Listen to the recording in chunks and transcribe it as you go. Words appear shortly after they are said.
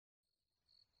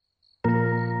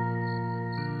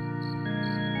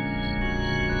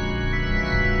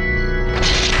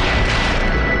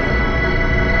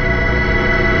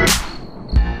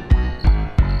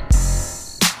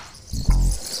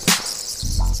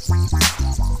We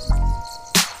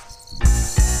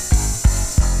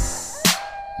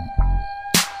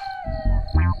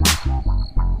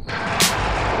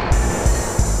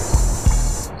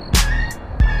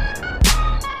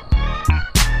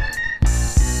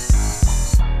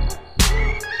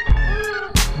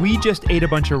just ate a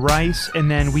bunch of rice, and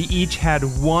then we each had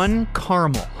one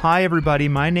caramel. Hi, everybody.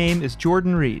 My name is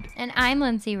Jordan Reed. And I'm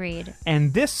Lindsay Reed.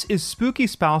 And this is Spooky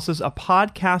Spouses, a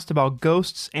podcast about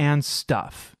ghosts and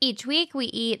stuff. Each week we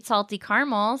eat salty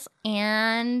caramels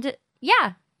and,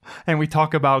 yeah. And we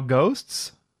talk about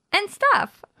ghosts. And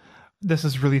stuff. This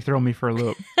is really throwing me for a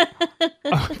loop.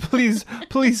 Please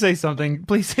say something.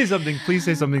 Please say something. Please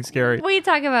say something scary. We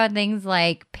talk about things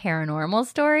like paranormal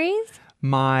stories.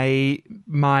 My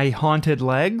haunted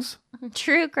legs.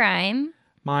 True crime.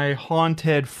 My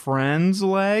haunted friend's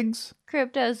legs.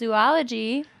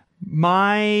 Cryptozoology.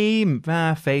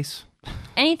 My face.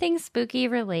 Anything spooky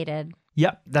related.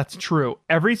 Yep, that's true.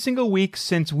 Every single week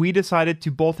since we decided to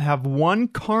both have one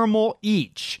caramel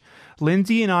each,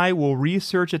 Lindsay and I will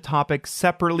research a topic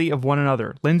separately of one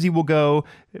another. Lindsay will go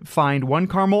find one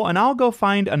caramel, and I'll go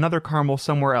find another caramel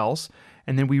somewhere else.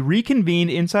 And then we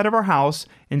reconvene inside of our house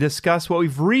and discuss what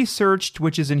we've researched,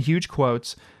 which is in huge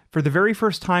quotes, for the very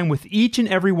first time with each and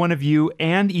every one of you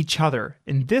and each other.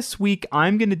 And this week,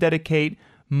 I'm going to dedicate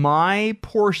my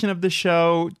portion of the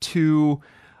show to,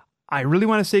 I really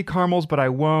want to say caramels, but I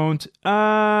won't,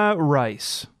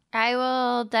 rice. I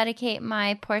will dedicate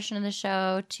my portion of the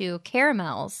show to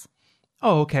caramels.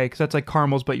 Oh, okay, because that's like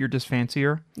caramels, but you're just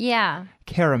fancier? Yeah.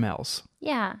 Caramels.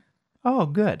 Yeah. Oh,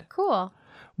 good. Cool.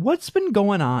 What's been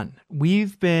going on?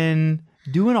 We've been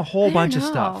doing a whole bunch of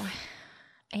stuff.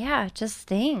 Yeah, just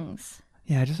things.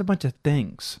 Yeah, just a bunch of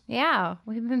things. Yeah,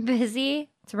 we've been busy.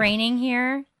 It's raining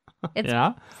here. It's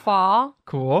fall.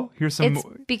 Cool. It's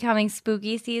becoming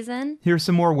spooky season. Here's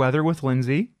some more weather with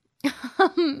Lindsay.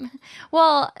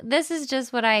 Well, this is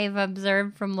just what I've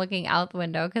observed from looking out the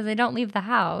window because I don't leave the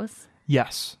house.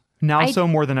 Yes. Now so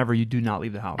more than ever, you do not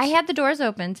leave the house. I had the doors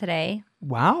open today.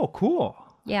 Wow, cool.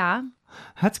 Yeah.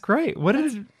 That's great. What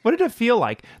did it feel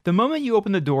like? The moment you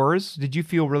opened the doors, did you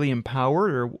feel really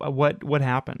empowered, or what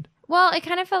happened? Well, it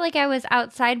kind of felt like I was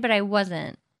outside, but I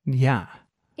wasn't. Yeah.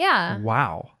 Yeah.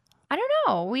 Wow. I don't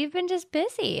know. We've been just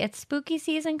busy. It's spooky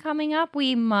season coming up.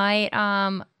 We might,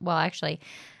 well, actually,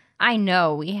 I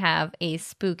know we have a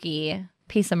spooky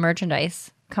piece of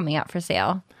merchandise coming up for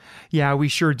sale. Yeah, we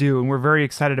sure do, and we're very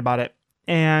excited about it.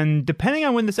 And depending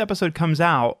on when this episode comes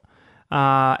out,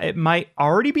 it might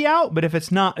already be out, but if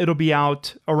it's not, it'll be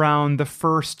out around the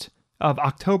 1st of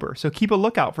October. So keep a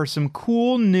lookout for some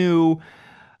cool new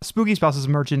Spooky Spouses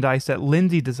merchandise that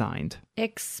Lindsay designed.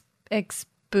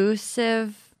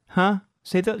 Exclusive? Huh?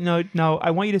 Say that? No,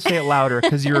 I want you to say it louder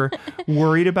because you're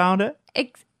worried about it.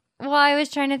 Well, I was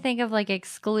trying to think of like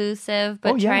exclusive,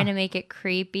 but trying to make it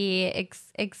creepy.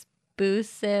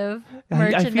 Exclusive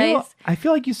merchandise. I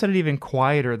feel like you said it even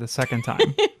quieter the second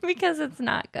time. Because it's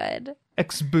not good.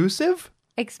 Exclusive?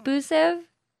 Exclusive?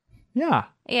 Yeah.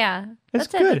 Yeah. That's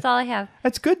good. Good. That's all I have.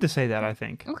 It's good to say that, I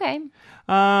think. Okay.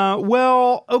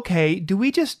 Well, okay. Do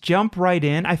we just jump right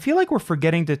in? I feel like we're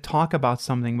forgetting to talk about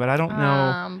something, but I don't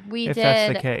know if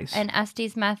that's the case. An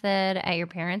Estes method at your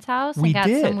parents' house. We got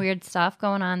did. Some weird stuff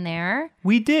going on there.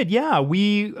 We did, yeah.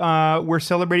 We were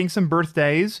celebrating some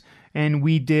birthdays, and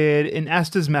we did an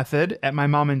Estes method at my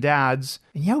mom and dad's.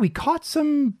 And yeah, we caught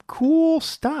some cool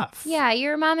stuff. Yeah,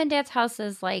 your mom and dad's house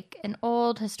is like an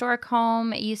old historic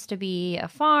home. It used to be a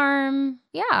farm.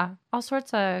 Yeah, all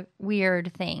sorts of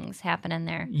weird things happening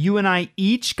there. You and I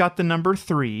each got the number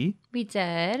 3. We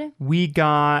did. We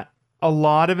got a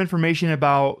lot of information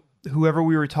about whoever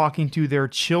we were talking to, their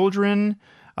children,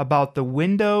 about the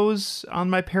windows on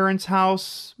my parents'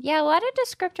 house. Yeah, a lot of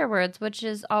descriptor words, which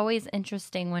is always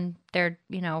interesting when they're,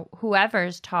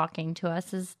 whoever's talking to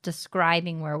us is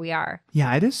describing where we are.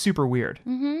 Yeah, it is super weird.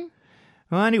 Mm-hmm.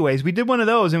 Well, anyways, we did one of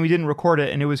those and we didn't record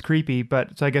it and it was creepy,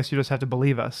 but so I guess you just have to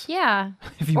believe us. Yeah.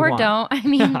 If you or want. don't. I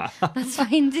mean, that's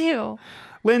fine too.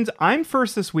 Linz, I'm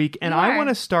first this week and I want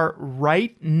to start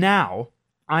right now.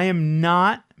 I am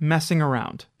not messing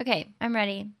around. Okay, I'm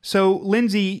ready. So,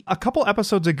 Lindsay, a couple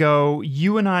episodes ago,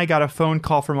 you and I got a phone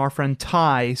call from our friend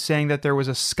Ty saying that there was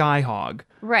a skyhog.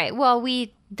 Right. Well,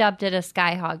 we dubbed it a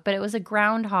skyhog, but it was a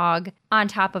groundhog on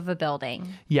top of a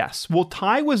building. Yes. Well,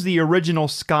 Ty was the original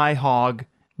skyhog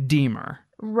deemer.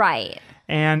 Right.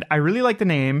 And I really like the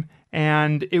name,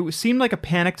 and it seemed like a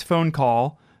panicked phone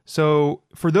call. So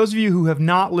for those of you who have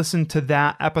not listened to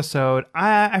that episode,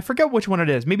 I forget which one it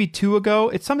is. Maybe 2 ago.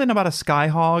 It's something about a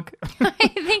skyhog. I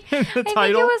think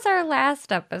it was our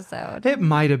last episode. It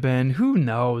might have been. Who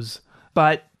knows?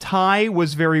 But Ty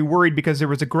was very worried because there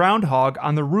was a groundhog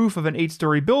on the roof of an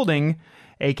 8-story building,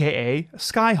 aka a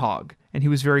skyhog, and he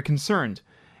was very concerned.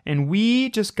 And we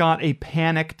just got a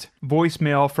panicked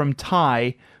voicemail from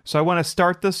Ty, so I want to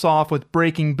start this off with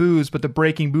breaking booze, but the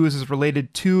breaking booze is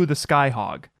related to the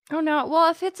skyhog. Oh no. Well,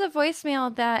 if it's a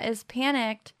voicemail that is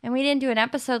panicked and we didn't do an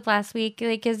episode last week,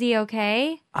 like, is he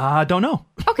okay? Don't know.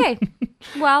 Okay.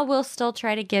 Well, we'll still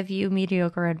try to give you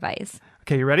mediocre advice.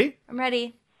 Okay, you ready? I'm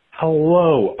ready.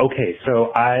 Hello. Okay,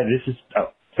 so this is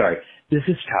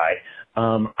Ty.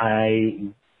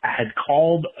 I had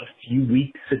called a few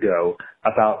weeks ago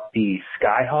about the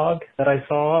skyhog that I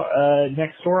saw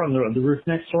next door on the roof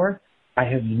next door. I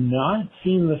have not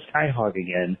seen the skyhog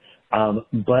again,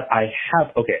 but I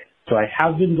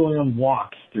have been going on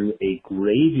walks through a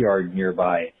graveyard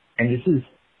nearby, and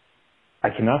I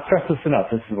cannot stress this enough.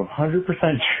 This is 100%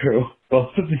 true.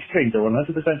 Both of these things are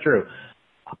 100% true.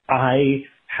 I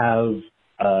have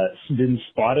been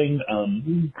spotting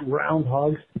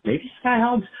groundhogs, maybe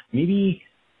skyhogs, maybe.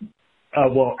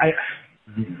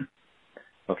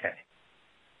 Okay.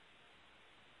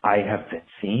 I have been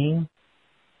seeing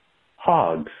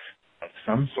hogs of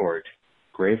some sort,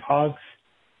 grave hogs.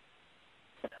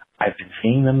 I've been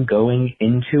seeing them going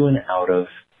into and out of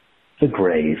the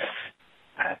graves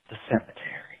at the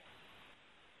cemetery,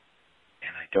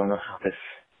 and I don't know how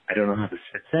this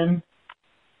fits in.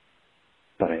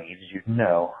 But I needed you to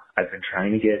know I've been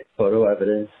trying to get photo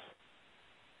evidence.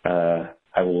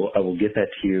 I will get that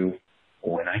to you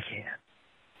when I can.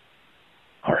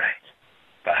 All right.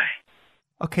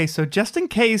 Bye. Okay, so just in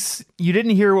case you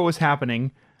didn't hear what was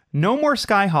happening, no more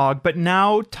skyhog, but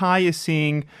now Ty is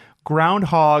seeing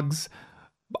groundhogs,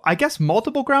 I guess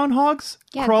multiple groundhogs?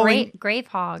 Yeah, grave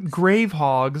hogs. Grave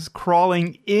hogs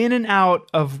crawling in and out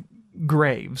of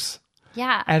graves.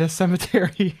 Yeah. At a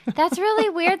cemetery. That's really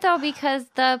weird, though, because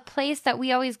the place that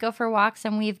we always go for walks,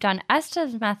 and we've done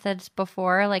Estes methods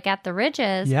before, like at the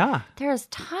Ridges. Yeah. There's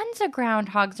tons of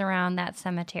groundhogs around that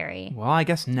cemetery. Well, I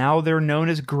guess now they're known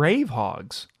as grave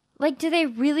hogs. Like, do they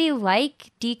really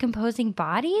like decomposing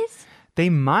bodies? They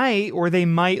might, or they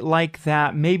might like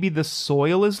that maybe the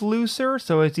soil is looser,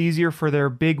 so it's easier for their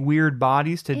big, weird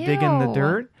bodies to dig in the Ew.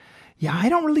 dirt. Yeah, I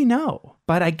don't really know.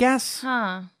 But I guess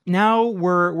now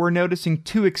we're noticing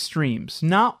two extremes.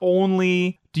 Not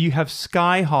only do you have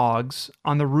skyhogs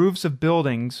on the roofs of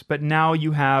buildings, but now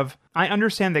you have... I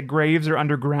understand that graves are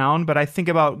underground, but I think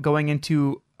about going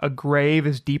into a grave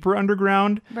is deeper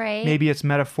underground. Right. Maybe it's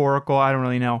metaphorical. I don't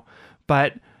really know.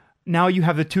 But now you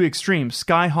have the two extremes.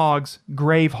 Skyhogs,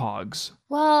 grave hogs.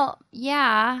 Well,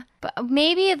 yeah, but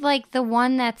maybe like the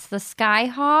one that's the sky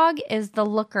hog is the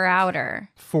looker outer.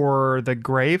 For the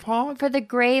grave hog? For the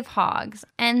grave hogs.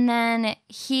 And then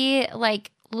he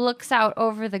like looks out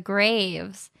over the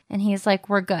graves and he's like,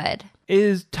 we're good.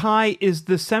 Is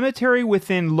the cemetery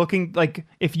within looking, like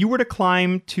if you were to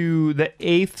climb to the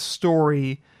 8th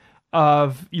story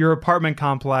of your apartment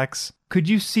complex, could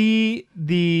you see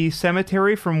the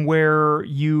cemetery from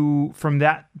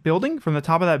that building, from the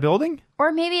top of that building?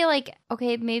 Or maybe like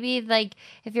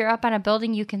if you're up on a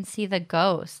building, you can see the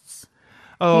ghosts.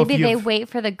 Oh, maybe they wait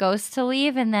for the ghosts to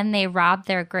leave and then they rob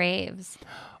their graves.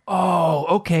 Oh,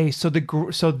 okay. So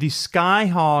the sky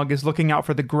hog is looking out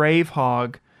for the grave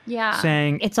hog. Yeah.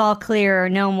 Saying it's all clear,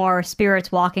 no more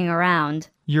spirits walking around.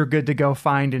 You're good to go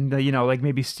find and like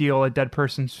maybe steal a dead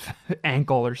person's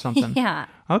ankle or something. Yeah.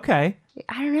 Okay.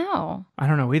 I don't know. I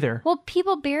don't know either. Well,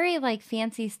 people bury like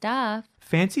fancy stuff.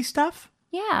 Fancy stuff?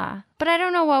 Yeah. But I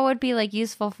don't know what would be like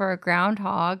useful for a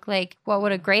groundhog. Like what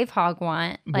would a grave hog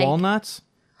want? Like, walnuts?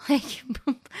 Like,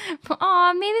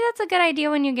 oh, maybe that's a good idea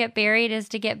when you get buried is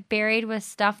to get buried with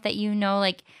stuff that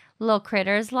like little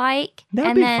critters like.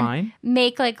 That'd be fine.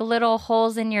 Make like little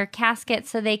holes in your casket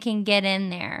so they can get in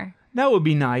there. That would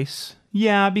be nice.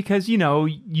 Yeah, because,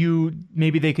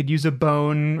 maybe they could use a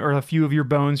bone or a few of your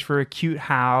bones for a cute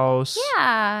house.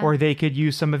 Yeah. Or they could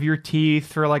use some of your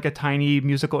teeth for like a tiny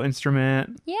musical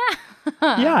instrument. Yeah.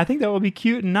 Yeah, I think that would be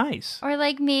cute and nice. Or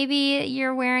like maybe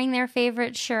you're wearing their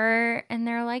favorite shirt and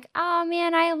they're like, oh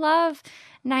man, I love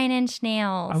 9 Inch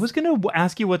Nails. I was going to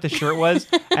ask you what the shirt was,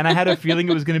 and I had a feeling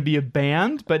it was going to be a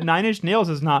band, but 9 Inch Nails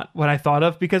is not what I thought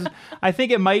of, because I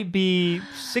think it might be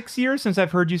 6 years since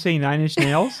I've heard you say 9 Inch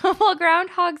Nails. Well,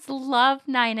 groundhogs love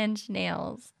 9 Inch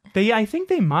Nails. I think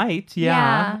they might,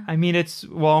 yeah. I mean,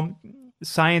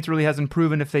 science really hasn't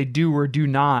proven if they do or do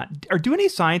not. Or do any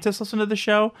scientists listen to the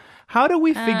show? How do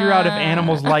we figure out if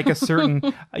animals like a certain,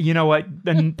 you know what,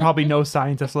 and probably no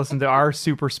scientists listen to our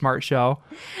super smart show.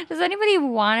 Does anybody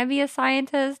want to be a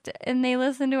scientist and they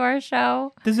listen to our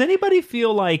show? Does anybody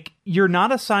feel like you're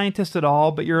not a scientist at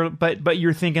all, but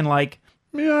you're thinking like,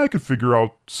 Yeah, I could figure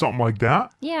out something like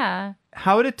that. Yeah.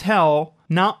 how to tell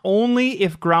not only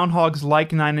if groundhogs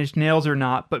like Nine Inch Nails or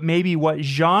not, but maybe what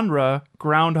genre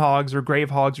groundhogs or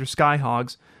gravehogs or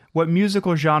skyhogs, what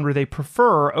musical genre they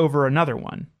prefer over another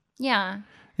one. Yeah.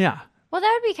 Yeah. Well,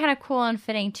 that would be kind of cool and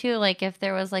fitting too. Like if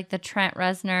there was like the Trent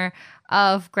Reznor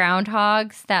of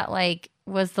groundhogs that like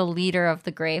was the leader of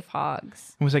the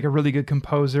gravehogs. It was like a really good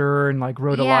composer and like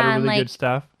wrote a lot of really good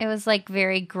stuff. It was like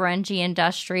very grungy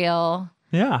industrial.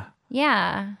 Yeah.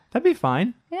 Yeah. That'd be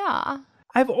fine. Yeah.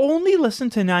 I've only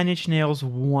listened to Nine Inch Nails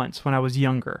once when I was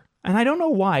younger. And I don't know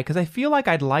why, because I feel like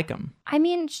I'd like them. I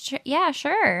mean, yeah,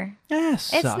 sure.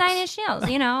 Sucks. It's Nine Inch Nails,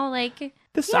 you know, like.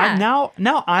 This yeah.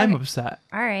 now I'm upset.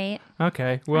 All right.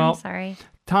 Okay, well, I'm sorry.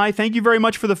 Ty, thank you very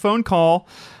much for the phone call.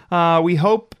 We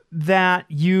hope that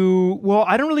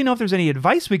I don't really know if there's any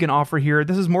advice we can offer here.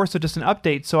 This is more so just an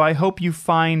update, so I hope you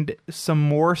find some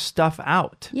more stuff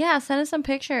out. Yeah, send us some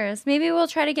pictures. Maybe we'll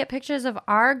try to get pictures of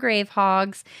our grave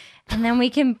hogs, and then we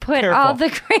can put all the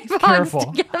grave hogs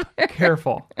together.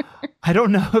 Careful. I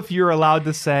don't know if you're allowed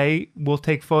to say we'll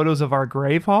take photos of our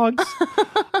grave hogs,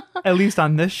 at least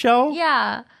on this show.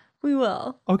 Yeah, we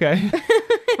will. Okay.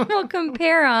 We'll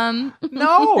compare them.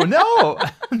 No.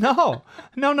 And I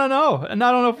don't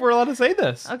know if we're allowed to say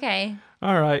this. Okay.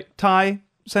 All right. Ty,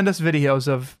 send us videos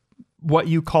of what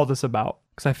you called us about,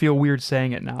 because I feel weird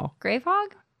saying it now. Grave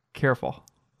hog? Careful.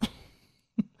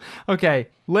 Okay.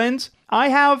 Linz, I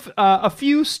have a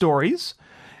few stories,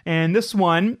 and this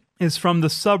one is from the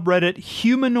subreddit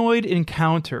Humanoid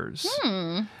Encounters.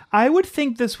 I would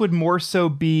think this would more so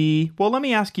be, well, let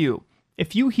me ask you.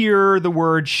 If you hear the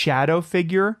word shadow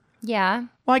figure, Yeah.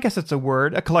 well, I guess it's a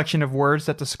word, a collection of words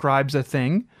that describes a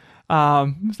thing.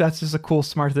 That's just a cool,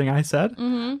 smart thing I said.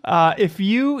 If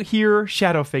you hear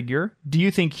shadow figure, do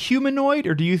you think humanoid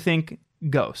or do you think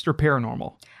ghost or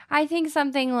paranormal? I think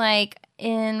something like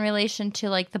in relation to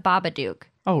like the Babadook.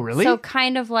 Oh, really? So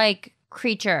kind of like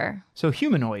creature. So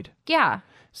humanoid. Yeah.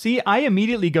 See, I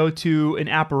immediately go to an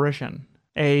apparition,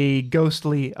 a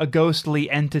ghostly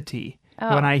entity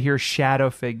when I hear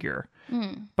shadow figure.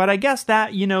 But I guess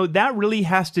that, that really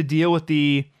has to deal with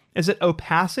is it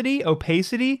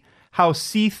opacity, how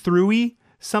see-through-y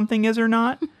something is or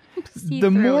not?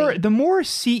 The more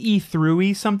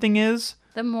see-through-y something is,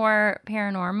 the more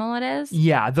paranormal it is.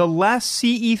 Yeah, the less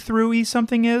see-through-y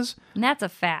something is. And that's a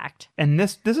fact. And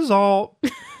this is all,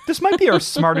 this might be our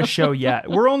smartest show yet.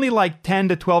 We're only like 10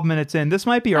 to 12 minutes in. This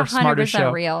might be our smartest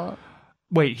show. 100% real.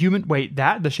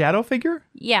 The shadow figure?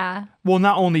 Yeah. Well,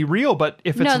 not only real, but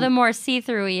if it's... No, the more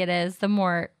see-through-y it is, the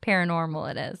more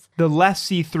paranormal it is. The less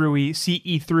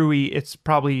see-through-y, it's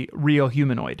probably real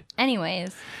humanoid.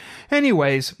 Anyways,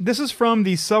 this is from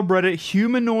the subreddit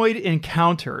Humanoid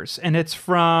Encounters, and it's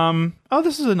from... Oh,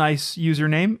 this is a nice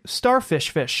username. Starfish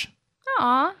Fish.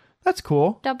 aw, That's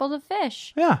cool. double the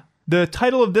fish. Yeah. The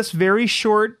title of this very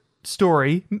short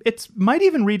story, it might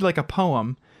even read like a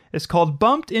poem, is called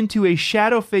Bumped into a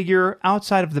Shadow Figure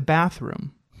Outside of the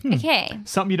Bathroom. Okay.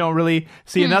 Something you don't really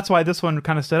see, and that's why this one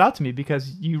kind of stood out to me,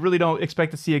 because you really don't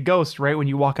expect to see a ghost right when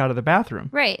you walk out of the bathroom.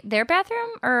 Right. Their bathroom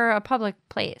or a public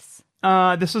place?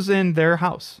 This is in their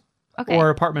house. Okay. Or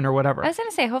apartment or whatever. I was going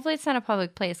to say, hopefully it's not a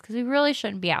public place because we really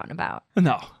shouldn't be out and about.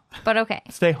 No. But okay.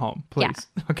 Stay home, please.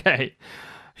 Yeah. Okay.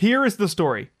 Here is the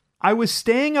story. I was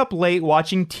staying up late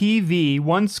watching TV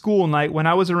one school night when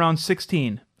I was around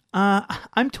 16.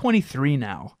 I'm 23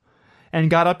 now, and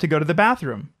got up to go to the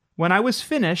bathroom. When I was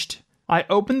finished, I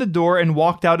opened the door and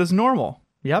walked out as normal.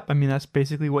 Yep, I mean, that's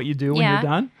basically what you do when you're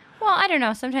done. Well, I don't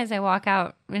know. Sometimes I walk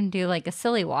out and do like a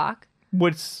silly walk.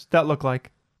 What's that look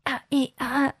like?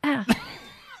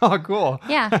 Oh, cool.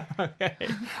 Yeah. Okay.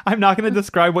 I'm not going to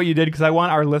describe what you did because I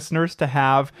want our listener to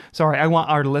have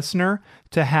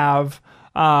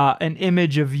an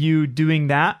image of you doing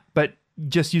that, but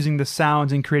just using the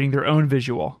sounds and creating their own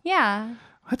visual. Yeah.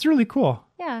 That's really cool.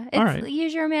 Yeah. All right.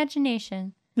 Use your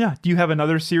imagination. Yeah. Do you have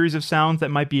another series of sounds that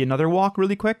might be another walk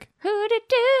really quick?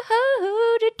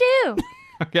 Who-do-do.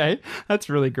 Okay. That's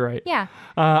really great. Yeah.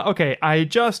 Okay. I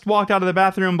just walked out of the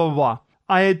bathroom, blah, blah, blah.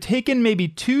 I had taken maybe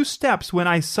 2 steps when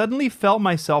I suddenly felt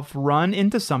myself run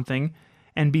into something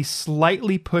and be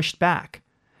slightly pushed back.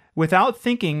 Without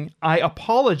thinking, I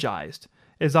apologized,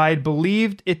 as I had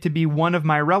believed it to be one of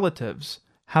my relatives.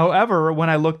 However, when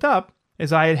I looked up,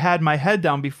 as I had had my head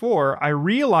down before, I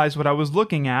realized what I was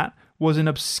looking at was an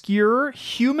obscure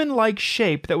human-like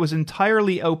shape that was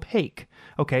entirely opaque.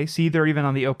 Okay, see, they're even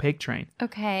on the opaque train.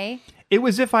 Okay. It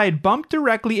was as if I had bumped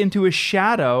directly into a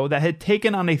shadow that had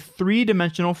taken on a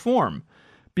three-dimensional form.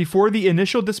 Before the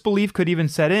initial disbelief could even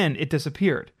set in, it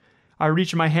disappeared. I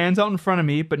reached my hands out in front of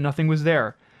me, but nothing was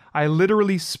there. I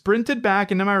literally sprinted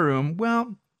back into my room.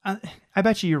 Well, I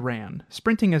bet you ran.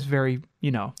 Sprinting is very,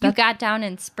 You got down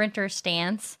in sprinter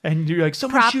stance, and you're like,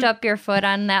 propped up your foot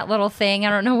on that little thing. I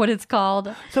don't know what it's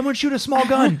called. Someone shoot a small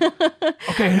gun.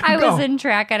 Okay, I go. was in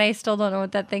track and I still don't know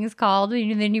what that thing's called.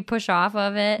 And then you push off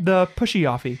of it. The pushy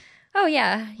offie. Oh,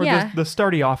 yeah. Or Yeah. the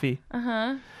starty offie.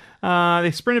 Uh-huh. They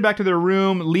sprinted back to their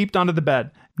room, leaped onto the bed.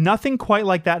 Nothing quite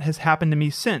like that has happened to me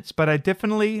since, but I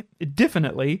definitely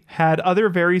had other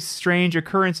very strange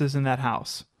occurrences in that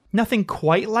house. Nothing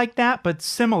quite like that, but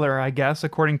similar, I guess,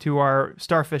 according to our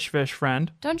starfish fish friend.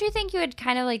 Don't you think you would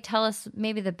kind of like tell us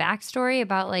maybe the backstory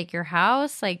about like your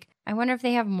house? Like, I wonder if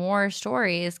they have more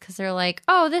stories because they're like,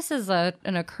 oh, this is an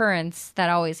occurrence that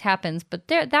always happens, but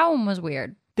that one was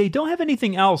weird. They don't have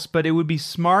anything else, but it would be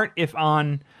smart if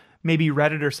on maybe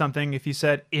Reddit or something, if you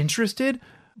said, interested,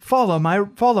 follow my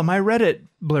Reddit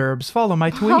blurbs, follow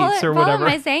my tweets or whatever. Follow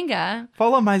my Zanga.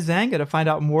 Follow my Zanga to find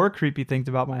out more creepy things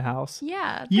about my house.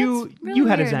 Yeah. You really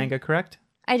had weird. a Zanga, correct?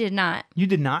 I did not. You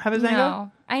did not have a Zanga?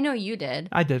 No. I know you did.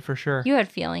 I did for sure. You had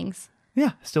feelings.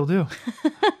 Yeah, still do.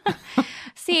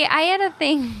 See, I had a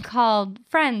thing called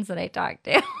friends that I talked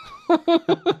to.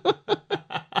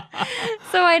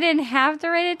 So I didn't have to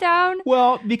write it down.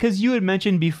 Well, because you had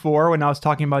mentioned before when I was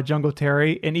talking about Jungle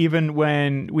Terry, and even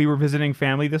when we were visiting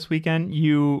family this weekend,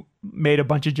 you made a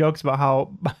bunch of jokes about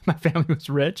how my family was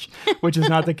rich, which is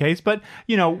not the case. But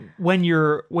when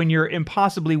you're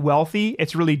impossibly wealthy,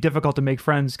 it's really difficult to make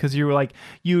friends because you're like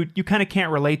you kind of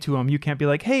can't relate to them. You can't be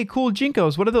like, hey, cool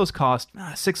Jinkos, what do those cost?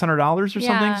 $600 or something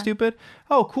Yeah. stupid.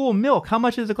 Oh, cool milk. How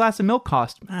much does a glass of milk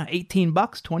cost? $18,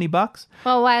 $20.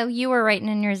 Well, while you were writing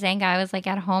in your Zanga, I was like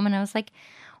at home and I was like,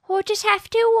 oh, just have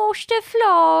to wash the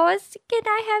floors. Can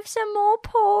I have some more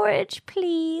porridge,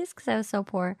 please? Because I was so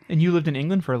poor. And you lived in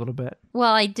England for a little bit.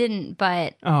 Well, I didn't,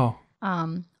 but Oh,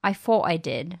 I thought I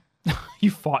did.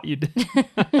 you thought you did.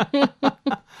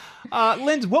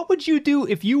 Linz, what would you do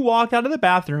if you walked out of the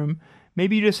bathroom?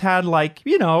 Maybe you just had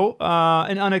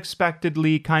an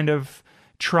unexpectedly kind of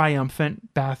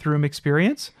triumphant bathroom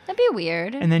experience. That'd be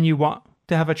weird. And then you want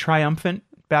to have a triumphant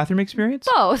bathroom experience?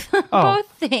 Both. Both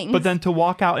things. But then to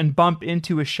walk out and bump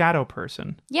into a shadow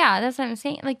person. Yeah, that's what I'm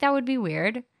saying. Like, that would be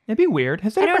weird. It'd be weird.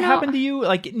 Has that I don't ever know. happened to you?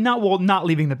 Like, not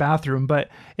leaving the bathroom, but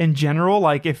in general,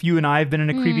 like if you and I have been in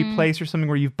a creepy place or something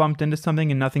where you've bumped into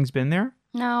something and nothing's been there?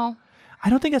 No. I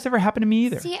don't think that's ever happened to me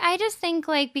either. See, I just think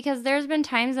like because there's been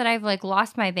times that I've like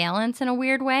lost my balance in a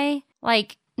weird way.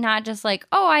 Like not just like,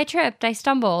 oh, I tripped, I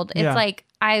stumbled. It's Yeah. like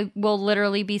I will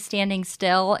literally be standing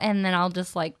still and then I'll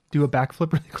just like Do a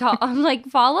backflip really quick. I'm like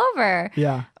fall over.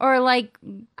 Yeah. Or like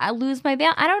I lose my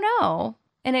balance. I don't know.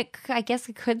 And I guess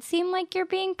it could seem like you're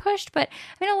being pushed, but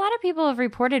I mean, a lot of people have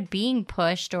reported being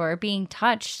pushed or being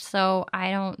touched. So I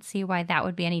don't see why that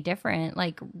would be any different,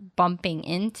 like bumping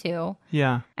into.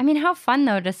 Yeah. I mean, how fun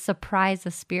though to surprise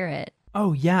a spirit.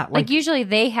 Oh, yeah. Like usually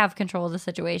they have control of the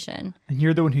situation And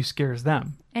you're the one who scares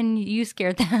them. and you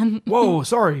scared them. Whoa,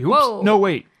 sorry. Oops. Whoa. No,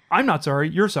 wait. I'm not sorry.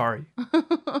 You're sorry.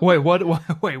 Wait, what?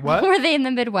 Wait, what? Were they in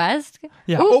the Midwest?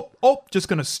 Yeah. Ooh. Oh, just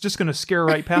gonna scare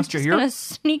right past you Just here. gonna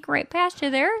sneak right past you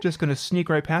there. Just gonna sneak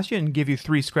right past you and give you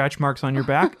 3 scratch marks on your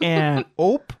back. And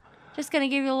Just gonna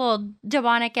give you a little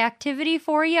demonic activity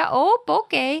for you. Oh,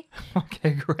 okay. okay,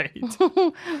 great.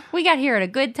 We got here at a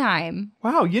good time.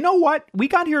 Wow, you know what? We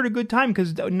got here at a good time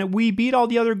because we beat all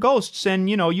the other ghosts, and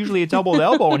usually it's elbow to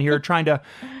elbow in here trying to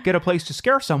get a place to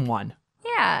scare someone.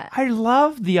 Yeah. I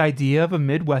love the idea of a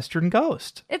Midwestern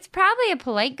ghost. It's probably a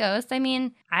polite ghost. I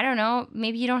mean, I don't know.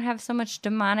 Maybe you don't have so much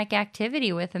demonic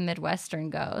activity with a Midwestern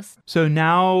ghost. So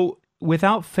now,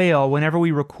 without fail, whenever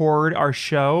we record our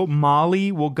show,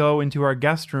 Molly will go into our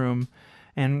guest room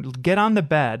and get on the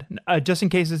bed. Just in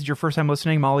case this is your first time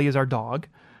listening, Molly is our dog.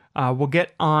 We'll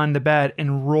get on the bed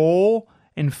and roll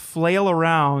and flail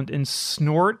around and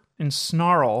snort and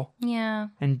snarl Yeah.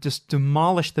 and just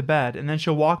demolish the bed. And then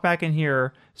she'll walk back in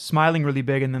here smiling really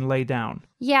big and then lay down.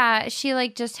 Yeah, she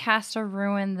like just has to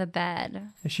ruin the bed.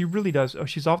 And she really does. Oh,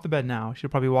 she's off the bed now.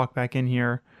 She'll probably walk back in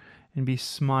here and be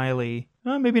smiley.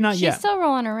 Maybe not She's yet. still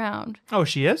rolling around. Oh,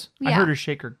 she is? I Yeah. heard her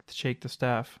shake the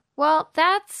staff. Well,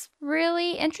 that's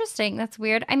really interesting. That's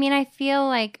weird. I mean, I feel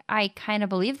like I kind of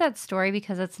believe that story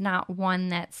because it's not one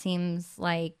that seems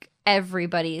like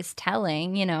everybody's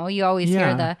telling. You always Yeah.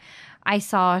 hear the I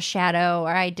saw a shadow or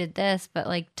I did this, but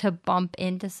like to bump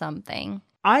into something.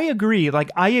 I agree. Like,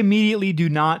 I immediately do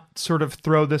not sort of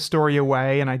throw this story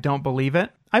away and I don't believe it.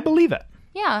 I believe it.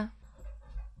 Yeah.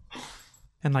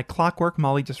 And like clockwork,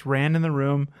 Molly just ran in the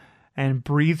room and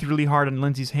breathed really hard on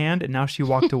Lindsay's hand, and now she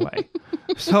walked away.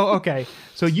 Okay.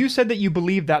 So you said that you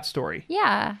believe that story.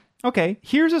 Yeah. Okay.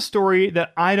 Here's a story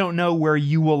that I don't know where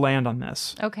you will land on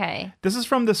this. Okay. This is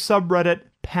from the subreddit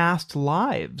Past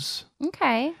Lives.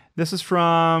 Okay. This is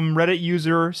from Reddit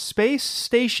user Space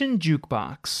Station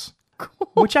Jukebox,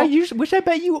 which I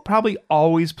bet you probably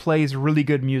always plays really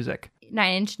good music.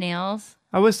 9 Inch Nails.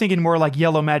 I was thinking more like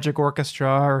Yellow Magic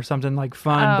Orchestra or something like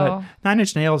fun, Oh. but 9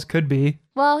 Inch Nails could be.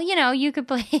 Well, you could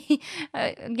play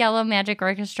Yellow Magic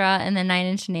Orchestra and then 9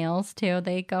 Inch Nails too.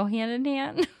 They go hand in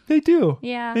hand. They do.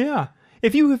 Yeah. Yeah.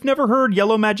 If you have never heard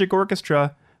Yellow Magic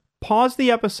Orchestra, pause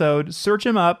the episode, search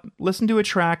them up, listen to a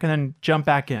track, and then jump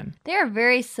back in. They're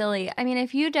very silly. I mean,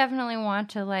 if you definitely want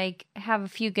to like have a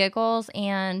few giggles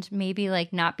and maybe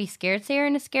like not be scared, say you're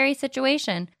in a scary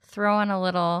situation, throw on a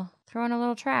little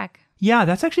track. Yeah,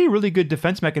 that's actually a really good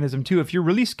defense mechanism too. If you're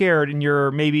really scared and you're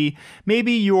maybe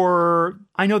you're,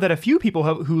 I know that a few people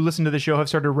who listen to the show have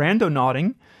started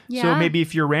randonauting. So Yeah. maybe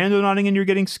if you're randonauting and you're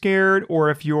getting scared, or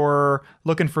if you're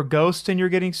looking for ghosts and you're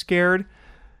getting scared,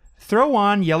 throw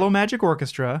on Yellow Magic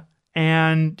Orchestra,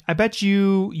 and I bet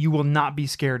you will not be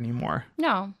scared anymore.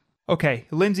 No. Okay,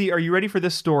 Lindsay, are you ready for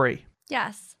this story?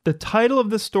 Yes. The title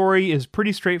of the story is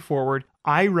pretty straightforward.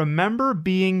 I remember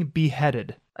being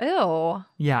beheaded. Ew.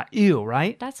 Yeah, ew,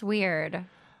 right? That's weird.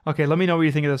 Okay, let me know what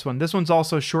you think of this one. This one's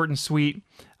also short and sweet.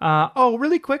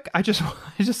 Really quick, I just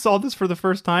saw this for the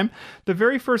first time. The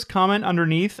very first comment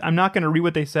underneath, I'm not going to read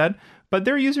what they said, but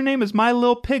their username is My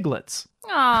Lil Piglets.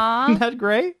 Aw. Isn't that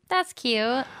great? That's cute.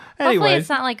 Hopefully Anyways. it's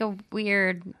not like a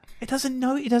weird It doesn't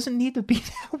need to be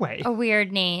that way.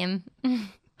 name.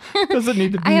 It doesn't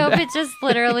need to be I hope that. it's just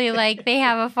literally like they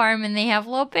have a farm and they have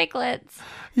little piglets.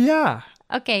 Yeah.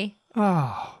 Okay.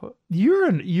 Oh,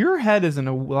 your head is in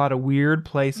a lot of weird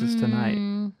places tonight.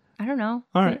 I don't know.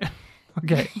 All right.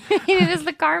 Okay. Maybe it was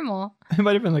the caramel. It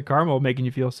might have been the caramel making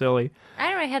you feel silly I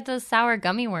don't know. I had those sour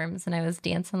gummy worms and I was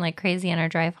dancing like crazy on our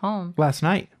drive home. last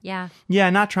night. Yeah. Yeah,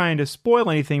 not trying to spoil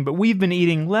anything, but we've been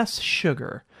eating less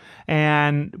sugar.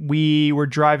 And we were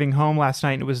driving home last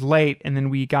night and it was late, and then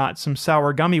we got some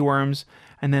sour gummy worms,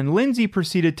 and then Lindsay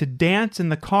proceeded to dance in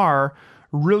the car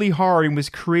really hard and was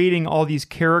creating all these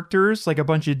characters, like a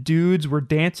bunch of dudes were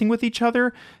dancing with each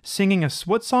other, singing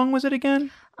what song was it again?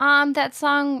 That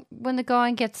song, When the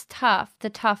Going Gets Tough, the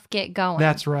tough get going.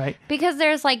 That's right. Because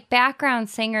there's like background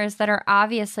singers that are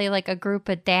obviously like a group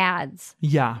of dads.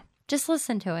 Yeah. Just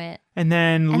listen to it. And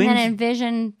then And Lindsay... then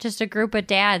envision just a group of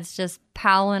dads just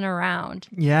palling around.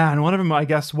 Yeah, and one of them, I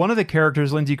guess, one of the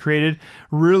characters Lindsay created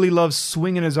really loves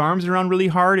swinging his arms around really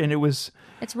hard, and it was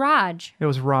It's Raj.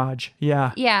 Raj.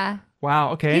 Yeah. Yeah.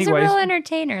 Wow. Okay. He's anyways, a real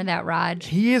entertainer, that Raj.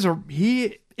 he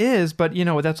is, but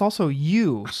that's also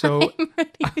you. So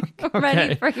I'm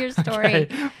ready for your story.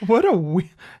 okay.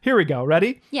 Here we go.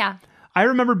 Ready? Yeah. I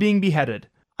remember being beheaded.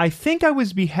 I think I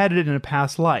was beheaded in a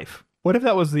past life. What if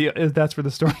that's where the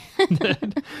story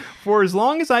ended? For as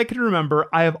long as I can remember,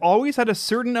 I have always had a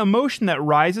certain emotion that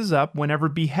rises up whenever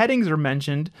beheadings are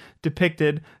mentioned,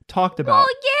 depicted, talked about.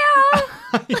 Oh, yeah.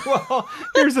 Well,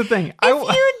 here's the thing.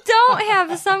 If you don't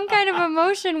have some kind of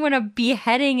emotion when a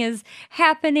beheading is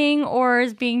happening or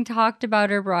is being talked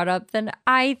about or brought up, then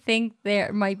I think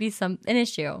there might be an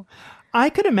issue. I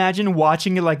could imagine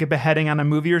watching it like a beheading on a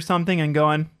movie or something and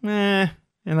going, and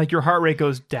like your heart rate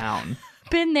goes down.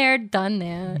 Been there, done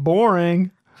that.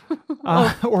 Boring.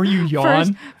 Or you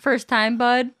yawn. First time,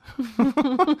 bud.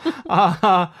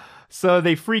 So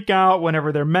they freak out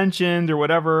whenever they're mentioned or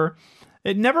whatever.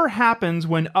 It never happens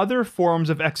when other forms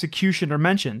of execution are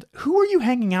mentioned. Who are you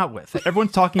hanging out with?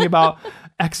 Everyone's talking about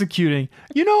executing.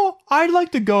 I'd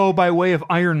like to go by way of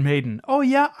Iron Maiden. Oh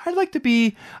yeah, I'd like to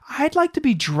be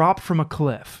dropped from a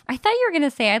cliff. I thought you were going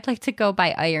to say I'd like to go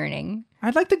by ironing.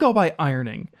 I'd like to go by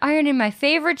ironing. Ironing my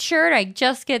favorite shirt. I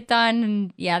just get done,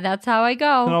 and yeah, that's how I And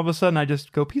go. all of a sudden, I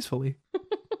just go peacefully.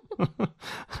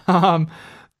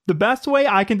 The best way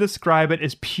I can describe it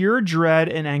is pure dread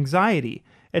and anxiety.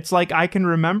 It's like I can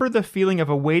remember the feeling of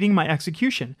awaiting my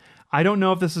execution. I don't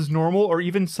know if this is normal or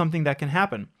even something that can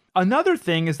happen. Another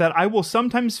thing is that I will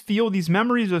sometimes feel these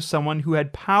memories of someone who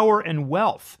had power and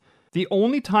wealth. The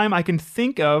only time I can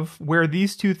think of where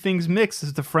these two things mix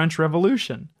is the French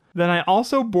Revolution. Then I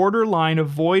also borderline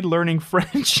avoid learning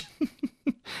French.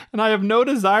 And I have no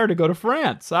desire to go to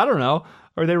France. I don't know.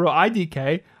 Or they wrote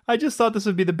IDK. I just thought this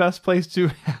would be the best place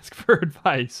to ask for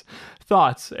advice,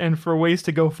 thoughts, and for ways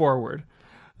to go forward.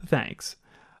 Thanks.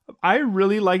 I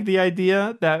really like the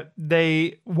idea that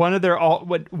one of their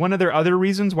other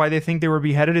reasons why they think they were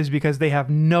beheaded is because they have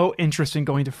no interest in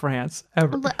going to France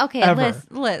ever. Okay, ever.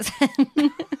 listen.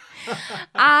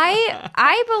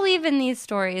 I believe in these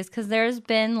stories because there's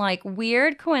been like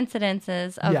weird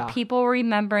coincidences of Yeah. people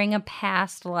remembering a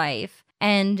past life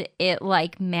and it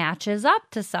like matches up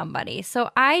to somebody. So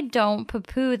I don't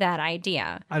poo-poo that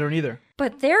idea. I don't either.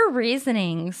 But their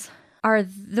reasonings are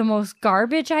the most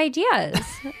garbage ideas.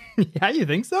 Yeah, you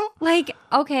think so? Like,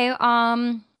 okay,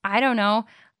 I don't know.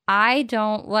 I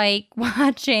don't like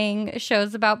watching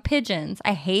shows about pigeons.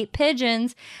 I hate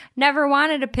pigeons. Never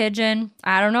wanted a pigeon.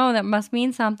 I don't know. That must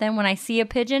mean something. When I see a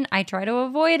pigeon, I try to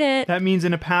avoid it. That means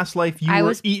in a past life you I were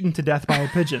was- eaten to death by a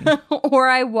pigeon. Or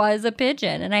I was a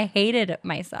pigeon and I hated it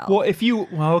myself. Well,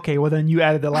 then you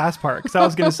added the last part because I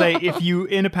was going to say if you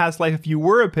in a past life if you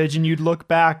were a pigeon, you'd look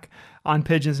back on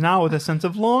pigeons now with a sense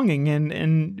of longing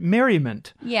and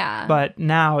merriment. Yeah. But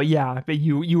now, but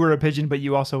you were a pigeon, but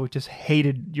you also just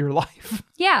hated your life.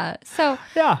 Yeah. So,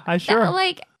 Yeah, I sure.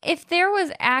 like, if there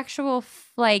was actual,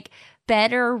 like,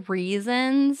 better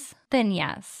reasons, then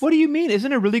yes. What do you mean?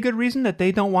 Isn't a really good reason that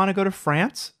they don't want to go to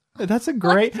France? That's a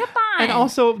great. come on. And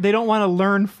also, they don't want to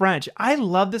learn French. I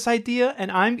love this idea,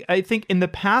 and I think in a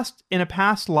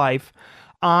past life,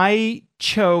 I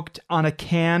choked on a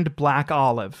canned black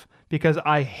olive because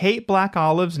I hate black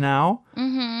olives now.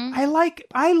 Mm-hmm.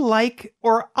 I like,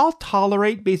 or I'll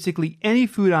tolerate basically any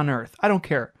food on earth. I don't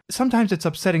care. Sometimes it's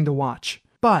upsetting to watch,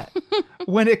 but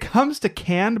when it comes to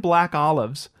canned black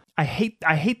olives, I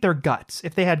hate their guts.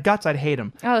 If they had guts, I'd hate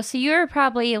them. Oh, so you're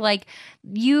probably like,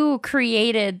 you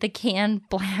created the canned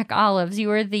black olives. You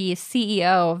were the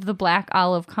CEO of the Black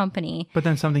Olive Company. But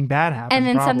then something bad happened. And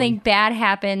then probably. something bad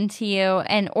happened to you,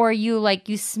 or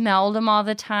you smelled them all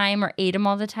the time or ate them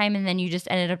all the time, and then you just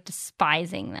ended up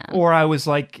despising them. Or I was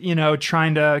like,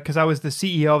 trying to, because I was the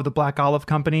CEO of the Black Olive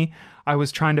Company, I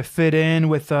was trying to fit in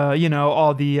with,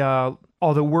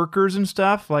 all the workers and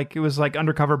stuff. Like it was like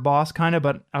undercover boss kind of,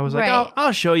 but I was like, Right. oh,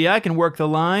 I'll show you. I can work the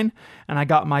line. And I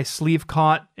got my sleeve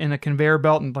caught in a conveyor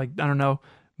belt and I don't know,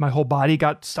 my whole body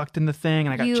got stuck in the thing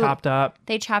and I got chopped up.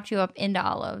 They chopped you up into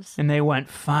olives. And they went,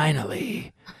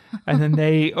 finally. And then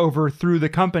they overthrew the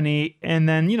company and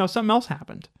then, something else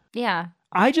happened. Yeah.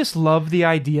 I just love the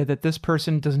idea that this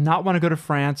person does not want to go to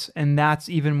France, and that's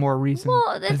even more reason.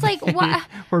 Well, it's like, what?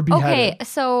 Or beheaded. Okay,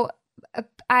 so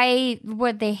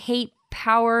they hate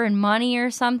power and money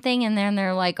or something, and then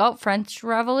they're like, oh, French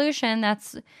Revolution,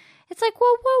 it's like,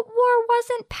 well, what war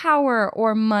wasn't power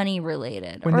or money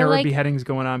related? When or there were like, beheadings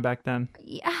going on back then.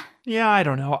 yeah, Yeah, I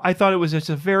don't know. I thought it was just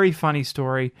a very funny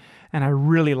story, and I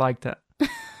really liked it.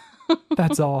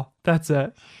 That's all. That's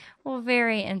it. well,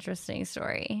 very interesting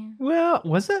story. Well,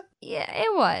 was it? Yeah,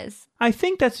 it was. I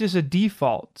think that's just a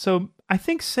default. So I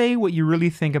think say what you really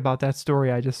think about that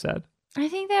story I just said. I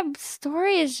think that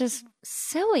story is just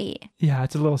silly. Yeah,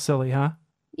 it's a little silly, huh?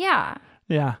 Yeah.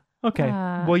 Yeah. Okay.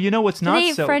 Uh, Well, what's Do not they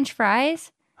eat silly? French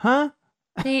fries? Huh?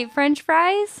 They eat French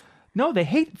fries? No, they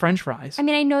hate French fries. I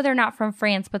mean, I know they're not from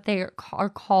France, but they are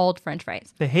called French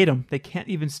fries. They hate them. They can't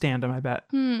even stand them, I bet.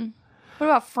 What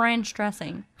about French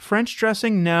dressing? French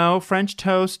dressing, no. French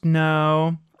toast,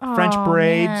 no. French Oh,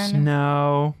 braids, man.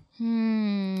 no.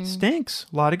 Hmm. Stinks.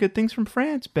 A lot of good things from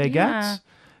France. Baguettes, Yeah.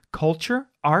 culture,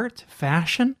 art,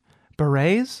 fashion,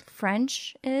 berets.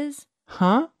 French is?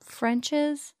 Huh? French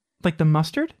is? Like the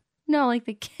mustard? No, like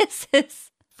the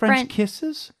kisses. French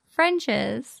kisses?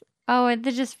 Frenches. Oh,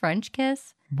 they're just French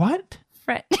kiss? What?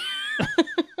 French.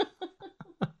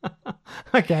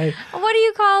 Okay. What do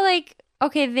you call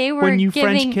okay, they were When you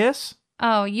giving... French kiss?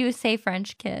 Oh, you say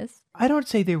French kiss. I don't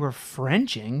say they were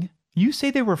Frenching. You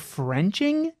say they were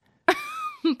Frenching?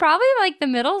 Probably like the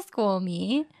middle school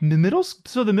me.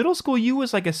 So the middle school you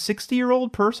was like a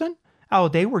 60-year-old person? Oh,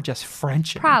 they were just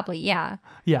Frenching. Probably, yeah.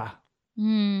 Yeah.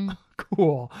 Hmm.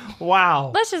 Cool.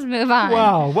 Wow. Let's just move on.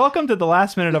 Wow. Welcome to the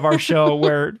last minute of our show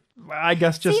where I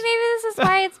guess just See, maybe this is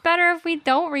why it's better if we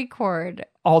don't record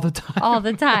all the time. all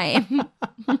the time.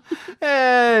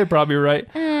 Hey, probably right.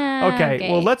 Okay.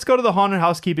 Okay. Well, let's go to the haunted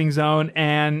housekeeping zone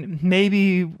and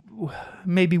maybe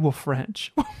we'll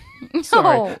French.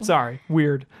 No. Sorry.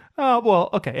 Weird. Well,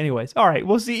 okay. Anyways. All right.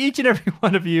 We'll see each and every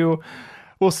one of you.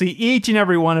 We'll see each and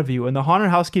every one of you in the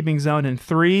haunted housekeeping zone in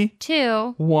 3,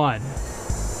 2. 1.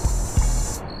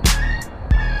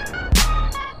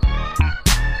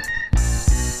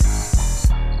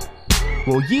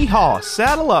 Well, yeehaw!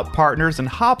 Saddle up, partners, and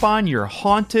hop on your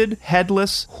haunted,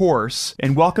 headless horse,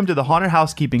 and welcome to the Haunted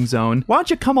Housekeeping Zone. Why don't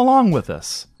you come along with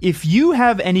us? If you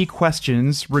have any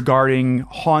questions regarding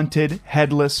haunted,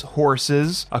 headless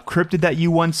horses, a cryptid that you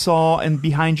once saw and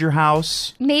behind your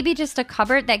house, Maybe just a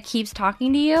cupboard that keeps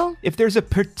talking to you. if there's a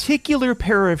particular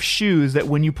pair of shoes that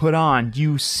when you put on,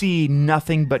 you see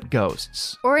nothing but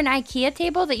ghosts, Or an IKEA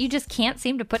table that you just can't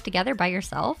seem to put together by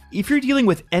yourself. if you're dealing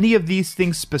with any of these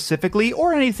things specifically,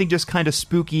 or anything just kind of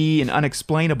spooky and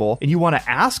unexplainable, and you want to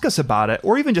ask us about it,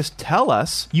 or even just tell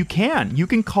us, you can. You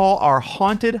can call our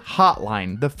haunted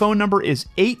hotline. The phone number is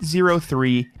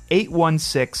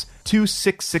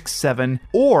 803-816-2667,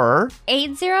 or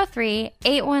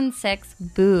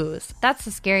 803-816-BOOZE. That's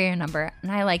the scarier number, and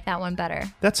I like that one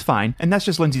better. that's fine, and that's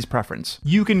just Lindsay's preference.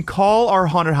 You can call our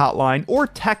haunted hotline or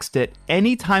text it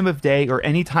any time of day or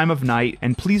any time of night,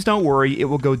 and please don't worry, it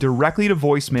will go directly to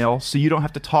voicemail, so you don't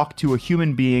have to talk to a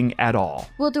human being at all.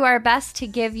 We'll do our best to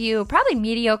give you probably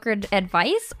mediocre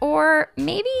advice, or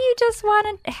maybe you just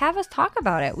want to have us talk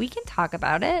about it. We can talk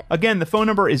about it. Again, the phone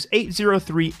number is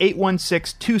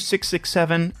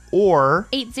 803-816-2667, or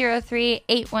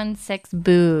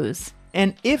 803-816-BOOZE.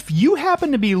 and if you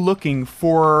happen to be looking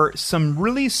for some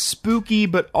really spooky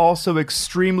but also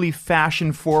extremely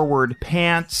fashion-forward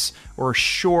pants or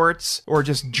shorts or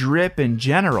just drip in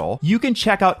general, you can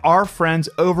check out our friends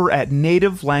over at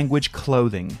Native Language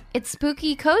Clothing. It's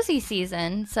spooky cozy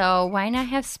season, so why not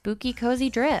have spooky cozy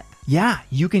drip? Yeah,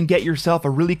 you can get yourself a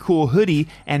really cool hoodie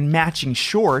and matching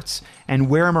shorts and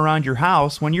wear them around your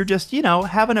house when you're just,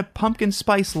 having a pumpkin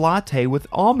spice latte with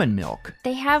almond milk.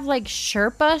 They have like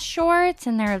Sherpa shorts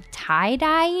and they're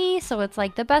tie-dye, so it's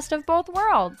like the best of both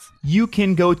worlds. You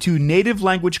can go to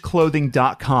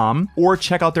nativelanguageclothing.com or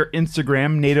check out their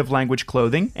Instagram, Native Language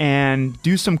Clothing, and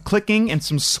do some clicking and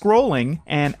some scrolling.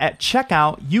 And at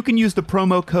checkout, you can use the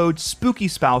promo code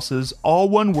SPOOKYSPOUSES, all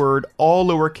one word, all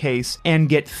lowercase, and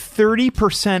get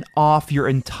 30% off your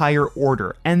entire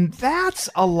order. And that's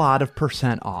a lot of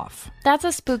percent off. That's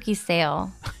a spooky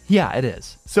sale. Yeah, it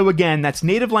is. So again, that's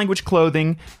Native Language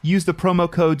Clothing. Use the promo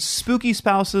code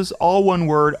SPOOKYSPOUSES, all one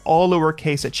word, all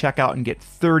lowercase at checkout, and get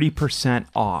 30%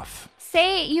 off.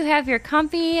 Say you have your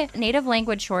comfy native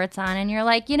language shorts on and you're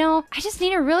like, I just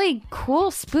need a really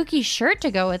cool spooky shirt to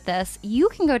go with this. You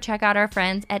can go check out our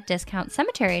friends at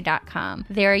discountcemetery.com.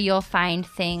 There you'll find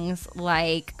things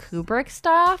like Kubrick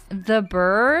stuff, The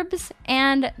Burbs,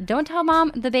 and Don't Tell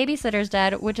Mom the Babysitter's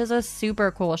Dead, which is a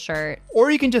super cool shirt.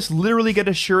 Or you can just literally get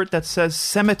a shirt that says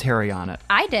cemetery on it.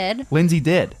 I did. Lindsay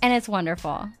did. And it's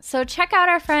wonderful. So check out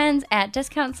our friends at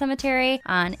Discount Cemetery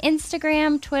on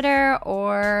Instagram, Twitter,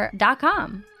 or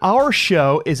 .com. Our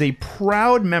show is a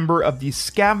proud member of the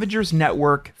Scavengers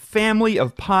Network family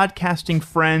of podcasting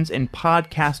friends and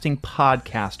podcasting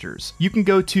podcasters. You can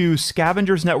go to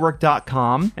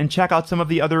scavengersnetwork.com and check out some of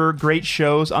the other great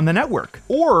shows on the network.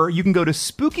 Or you can go to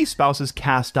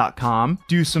spookyspousescast.com,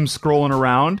 do some scrolling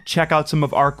around, check out some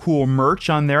of our cool merch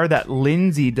on there that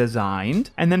Lindsay designed.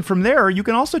 And then from there, you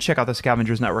can also check out the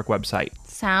Scavengers Network website.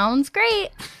 Sounds great.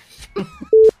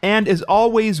 And as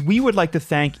always, we would like to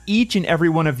thank each and every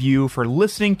one of you for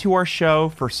listening to our show,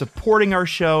 for supporting our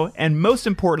show, and most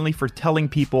importantly, for telling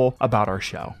people about our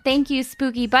show. Thank you,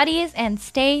 spooky buddies, and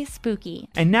stay spooky.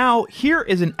 And now, here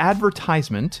is an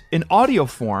advertisement in audio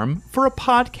form for a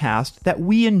podcast that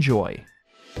we enjoy.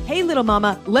 Hey, little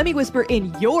mama, let me whisper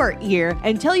in your ear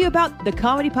and tell you about the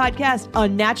comedy podcast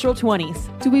Unnatural 20s.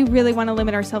 Do we really want to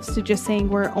limit ourselves to just saying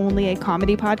we're only a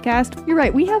comedy podcast? You're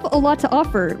right, we have a lot to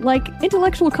offer, like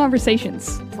intellectual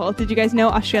conversations. Well, did you guys know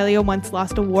Australia once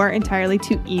lost a war entirely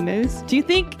to emus? Do you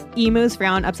think emus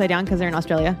frown upside down because they're in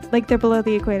Australia? Like they're below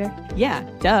the equator. Yeah,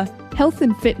 duh. Health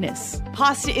and fitness.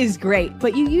 Pasta is great,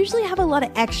 but you usually have a lot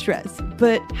of extras.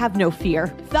 But have no fear.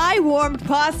 Thigh-warmed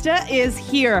pasta is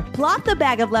here. Plop the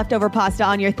bag of leftover pasta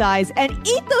on your thighs and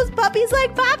eat those puppies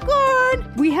like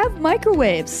popcorn. We have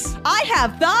microwaves. I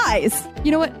have thighs.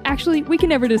 You know what? Actually, we can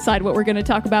never decide what we're going to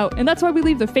talk about, and that's why we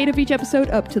leave the fate of each episode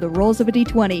up to the rolls of a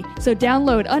d20. So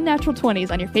download Unnatural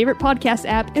 20s on your favorite podcast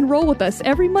app and roll with us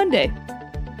every Monday.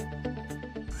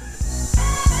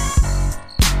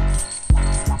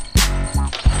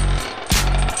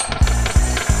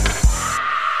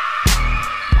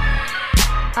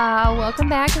 Welcome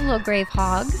back, little grave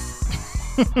hogs.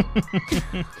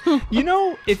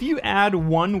 If you add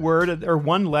one word or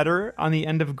one letter on the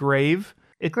end of grave,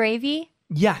 Gravy?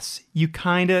 Yes, you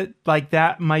kind of like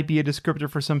that might be a descriptor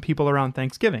for some people around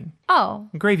Thanksgiving. Oh.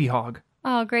 Gravy hog.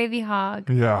 Oh, gravy hog.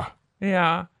 Yeah.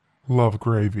 Yeah. Love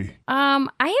gravy. I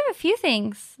have a few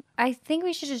things. I think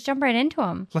we should just jump right into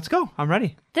them. Let's go. I'm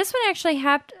ready. This one actually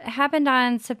happened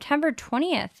on September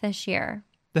 20th this year.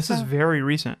 This is very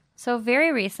recent. So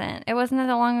very recent. It wasn't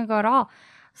that long ago at all.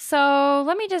 So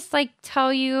let me just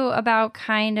tell you about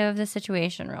kind of the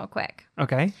situation real quick.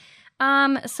 Okay.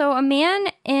 So a man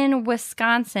in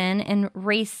Wisconsin, in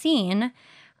Racine,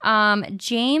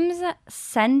 James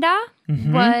Senda,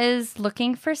 was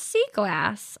looking for sea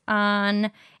glass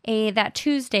on that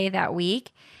Tuesday that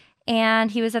week.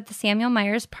 And he was at the Samuel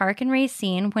Myers Park in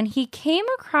Racine when he came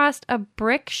across a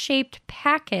brick-shaped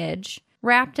package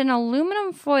wrapped in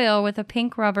aluminum foil with a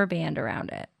pink rubber band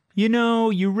around it. You know,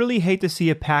 you really hate to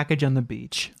see a package on the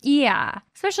beach. Yeah,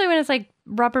 especially when it's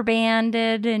rubber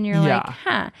banded and you're like,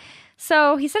 huh.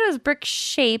 So he said it was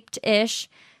brick-shaped-ish.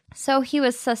 So he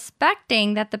was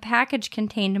suspecting that the package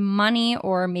contained money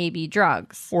or maybe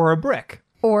drugs. Or a brick.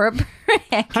 Or a brick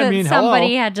that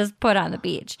somebody had just put on the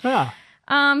beach. Yeah.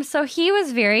 So he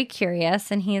was very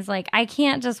curious and he's like, I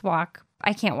can't walk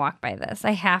by this.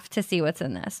 I have to see what's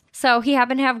in this. So he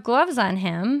happened to have gloves on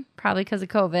him, probably because of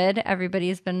COVID.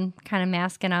 Everybody's been kind of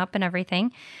masking up and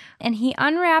everything. And he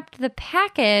unwrapped the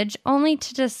package only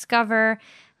to discover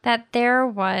that there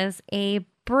was a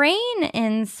brain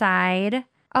inside,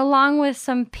 along with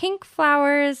some pink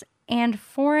flowers and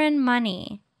foreign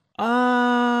money. You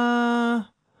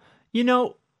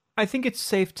know, I think it's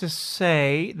safe to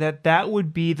say that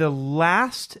would be the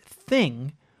last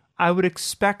thing I would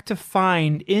expect to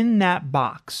find in that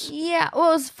box. Yeah,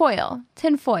 well, it was foil,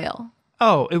 tin foil.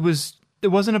 Oh, it was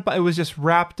just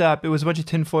wrapped up. It was a bunch of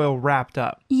tin foil wrapped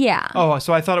up. Yeah. Oh,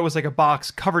 so I thought it was like a box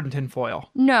covered in tin foil.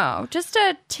 No, just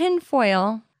a tin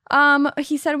foil.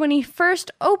 He said when he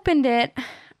first opened it,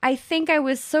 I think I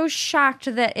was so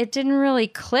shocked that it didn't really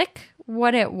click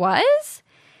what it was.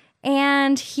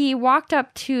 And he walked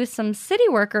up to some city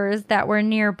workers that were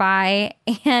nearby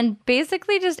and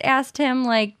basically just asked him,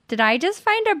 did I just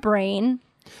find a brain?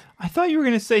 I thought you were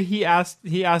going to say he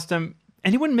asked him,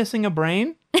 anyone missing a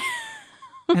brain?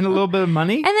 And a little bit of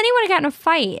money? And then he would have gotten a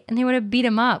fight and they would have beat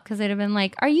him up because they'd have been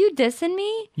like, are you dissing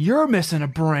me? You're missing a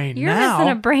brain You're now.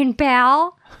 missing a brain,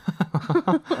 pal.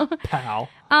 Pal.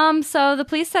 So the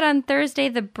police said on Thursday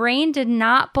the brain did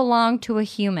not belong to a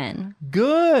human.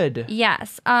 Good.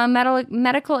 Yes.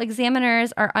 Medical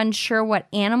examiners are unsure what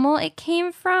animal it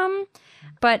came from,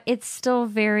 but it's still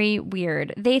very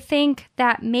weird. They think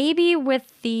that maybe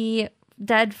with the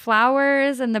dead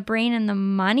flowers and the brain and the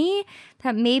money,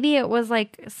 that maybe it was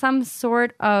some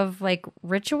sort of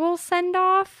ritual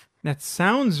send-off. That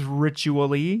sounds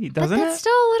ritually, doesn't but that's it?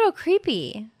 still a little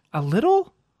creepy. A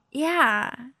little?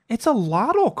 Yeah. It's a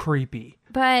lot creepy.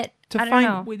 But I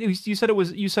don't know. You said it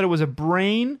was a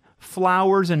brain,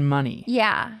 flowers, and money.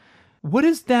 Yeah. What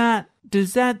is that?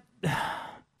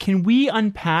 Can we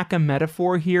unpack a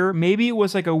metaphor here? Maybe it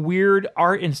was a weird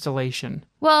art installation.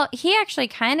 Well, he actually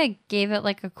kind of gave it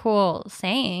a cool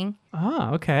saying.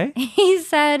 Oh, okay. He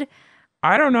said,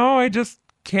 I don't know. I just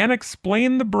can't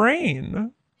explain the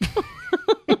brain.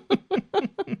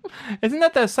 Isn't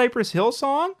that the Cypress Hill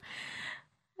song?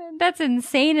 that's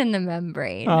insane in the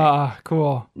membrane.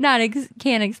 Cool.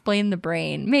 Can't explain the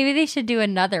brain. Maybe they should do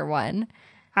another one.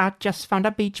 I just found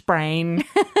a beach brain.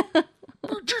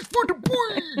 Just for the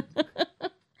brain.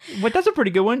 What? That's a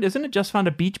pretty good one, isn't it? Just found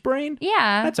a beach brain.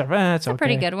 Yeah, that's a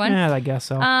pretty good one. Yeah, I guess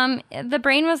so. The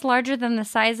brain was larger than the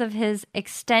size of his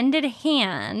extended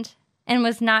hand and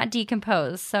was not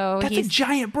decomposed. So that's a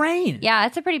giant brain. Yeah,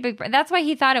 it's a pretty big brain. That's why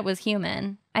he thought it was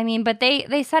human. I mean, but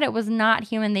they said it was not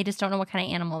human. They just don't know what kind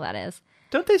of animal that is.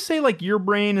 Don't they say your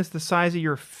brain is the size of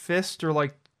your fist or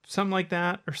something like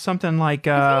that, or something like?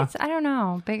 I don't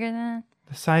know, bigger than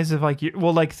the size of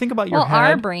think about your head. Well,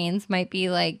 our brains might be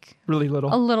really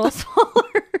little, a little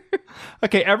smaller.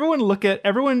 Okay,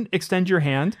 everyone extend your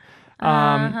hand,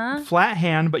 flat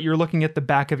hand, but you're looking at the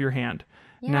back of your hand.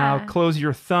 Yeah. Now close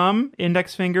your thumb,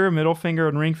 index finger, middle finger,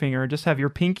 and ring finger. Just have your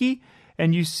pinky,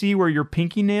 and you see where your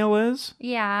pinky nail is.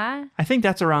 Yeah. I think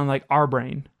that's around our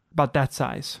brain, about that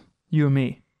size. You and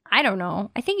me. I don't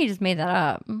know. I think you just made that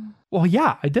up. Well,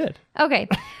 yeah, I did. Okay.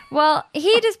 Well,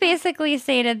 he just basically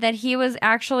stated that he was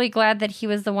actually glad that he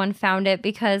was the one found it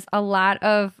because a lot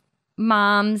of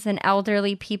moms and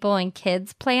elderly people and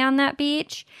kids play on that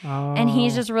beach. Oh. And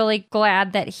he's just really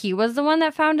glad that he was the one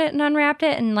that found it and unwrapped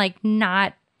it and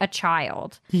not a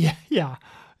child. Yeah,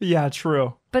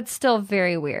 true. But still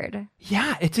very weird.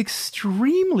 Yeah, it's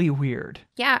extremely weird.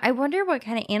 Yeah, I wonder what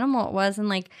kind of animal it was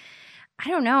and I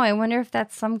don't know. I wonder if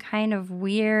that's some kind of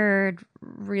weird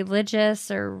religious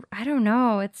or I don't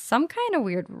know. It's some kind of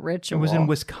weird ritual. It was in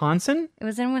Wisconsin? It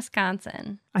was in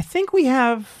Wisconsin. I think we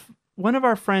have one of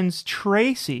our friends,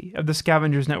 Tracy of the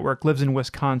Scavengers Network, lives in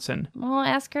Wisconsin. Well,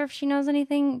 ask her if she knows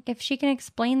anything, if she can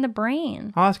explain the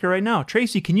brain. I'll ask her right now.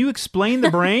 Tracy, can you explain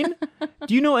the brain?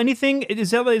 Do you know anything?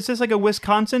 Is this like a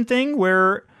Wisconsin thing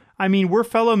where, I mean, we're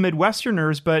fellow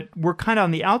Midwesterners, but we're kind of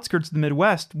on the outskirts of the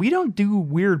Midwest. We don't do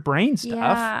weird brain stuff.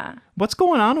 Yeah. What's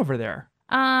going on over there?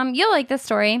 You'll like this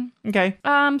story. Okay.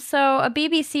 So a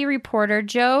BBC reporter,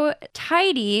 Joe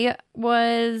Tidy,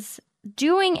 was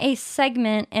doing a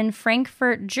segment in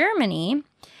Frankfurt, Germany,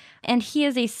 and he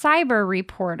is a cyber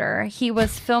reporter. He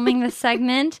was filming the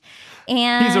segment,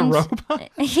 and He's a robot?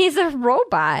 He's a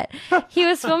robot. He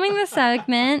was filming the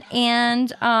segment,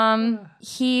 and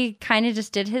he kind of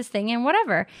just did his thing and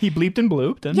whatever. He bleeped and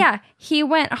blooped. And... Yeah, he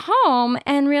went home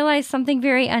and realized something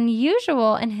very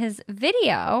unusual in his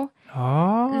video.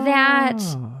 Oh. That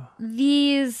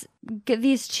these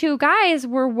two guys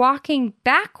were walking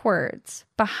backwards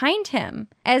behind him,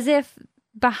 as if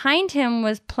behind him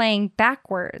was playing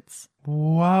backwards.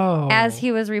 Whoa. As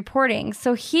he was reporting.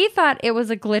 So he thought it was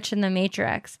a glitch in the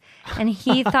Matrix, and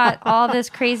he thought all this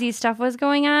crazy stuff was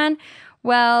going on.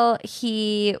 Well,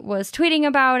 he was tweeting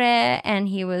about it, and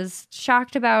he was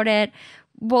shocked about it.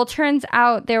 Well, turns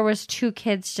out there was two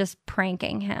kids just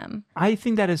pranking him. I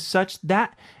think that is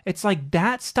it's like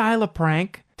that style of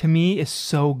prank to me is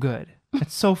so good.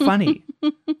 It's so funny.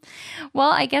 Well,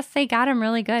 I guess they got him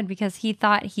really good because he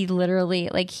thought he literally,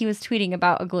 like, he was tweeting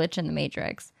about a glitch in the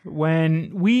Matrix.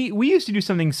 When we used to do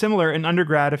something similar in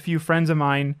undergrad, a few friends of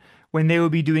mine, when they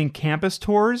would be doing campus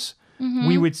tours,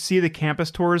 we would see the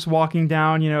campus tours walking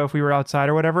down, if we were outside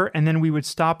or whatever, and then we would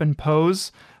stop and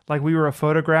pose like we were a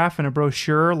photograph in a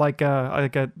brochure, like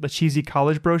a cheesy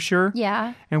college brochure.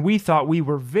 Yeah. And we thought we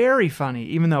were very funny,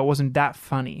 even though it wasn't that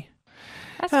funny.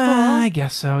 That's cool. I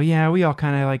guess so. Yeah, we all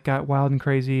kind of like got wild and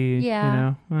crazy.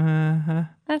 Yeah.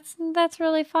 That's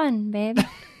really fun, babe.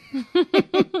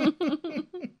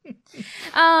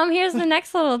 Here's the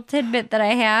next little tidbit that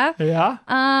I have. Yeah.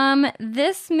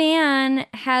 This man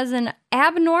has an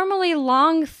abnormally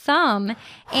long thumb,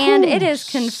 and it is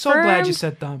confirmed. So glad you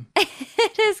said thumb.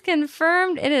 It is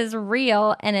confirmed. It is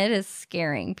real, and it is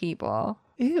scaring people.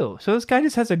 Ew. So this guy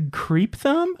just has a creep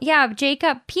thumb? Yeah,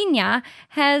 Jacob Pina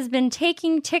has been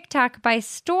taking TikTok by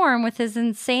storm with his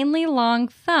insanely long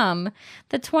thumb.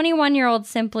 The 21-year-old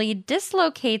simply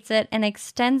dislocates it and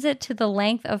extends it to the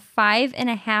length of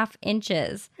 5.5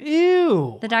 inches.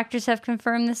 Ew. The doctors have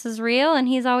confirmed this is real, and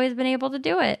he's always been able to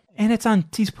do it. And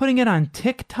he's putting it on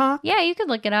TikTok? Yeah, you could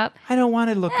look it up. I don't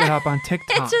want to look it up on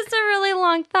TikTok. It's just a really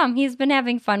long thumb. He's been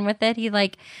having fun with it. He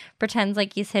pretends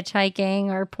like he's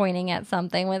hitchhiking or pointing at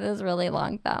something with his really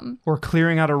long thumb. Or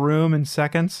clearing out a room in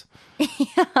seconds.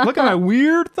 Yeah. Look at my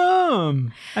weird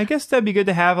thumb. I guess that'd be good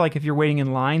to have, like, if you're waiting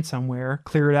in line somewhere,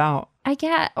 clear it out. I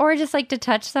get, or just like to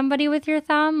touch somebody with your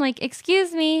thumb, like,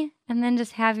 excuse me, and then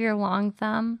just have your long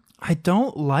thumb. I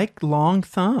don't like long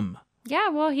thumb. Yeah,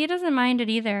 well, he doesn't mind it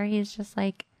either. He's just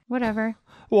like, whatever.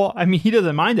 Well, I mean, he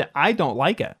doesn't mind it. I don't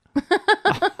like it.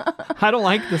 I don't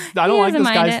like this. I don't like this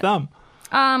guy's thumb.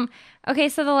 Okay,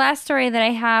 so the last story that I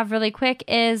have really quick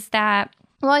is that,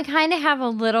 well, I kind of have a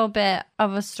little bit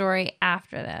of a story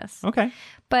after this. Okay.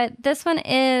 But this one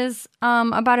is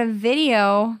about a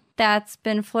video that's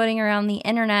been floating around the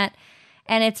internet,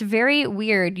 and it's very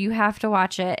weird. You have to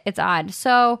watch it. It's odd.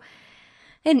 So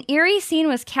an eerie scene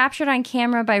was captured on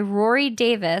camera by Rory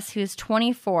Davis, who's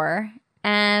 24,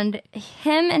 and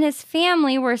him and his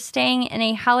family were staying in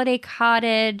a holiday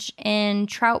cottage in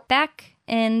Troutbeck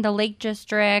in the Lake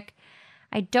District.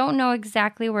 I don't know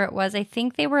exactly where it was. I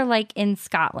think they were like in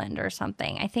Scotland or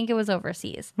something. I think it was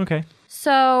overseas. Okay.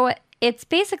 So it's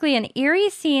basically an eerie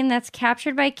scene that's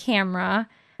captured by camera.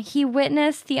 He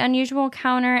witnessed the unusual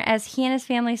encounter as he and his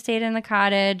family stayed in the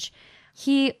cottage.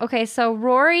 So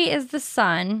Rory is the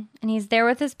son, and he's there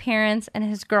with his parents and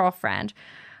his girlfriend.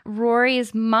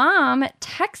 Rory's mom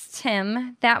texts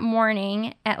him that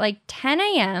morning at like 10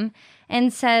 a.m.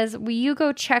 and says, will you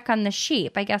go check on the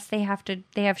sheep? I guess they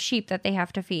have sheep that they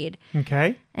have to feed.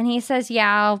 Okay. And he says,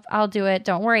 yeah, I'll do it.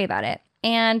 Don't worry about it.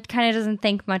 And kind of doesn't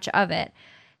think much of it.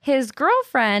 His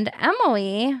girlfriend,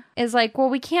 Emily, is like, well,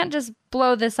 we can't just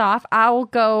blow this off. I'll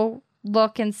go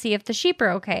look and see if the sheep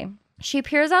are okay. She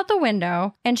peers out the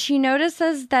window and she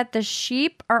notices that the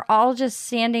sheep are all just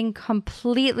standing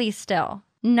completely still.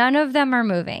 None of them are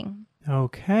moving.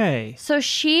 Okay. So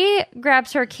she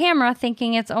grabs her camera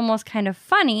thinking it's almost kind of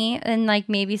funny and like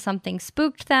maybe something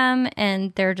spooked them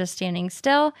and they're just standing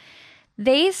still.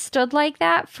 They stood like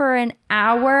that for an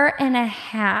hour and a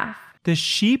half. The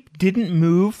sheep didn't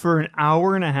move for an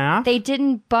hour and a half? They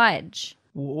didn't budge.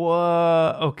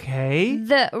 Whoa, okay.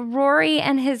 The Rory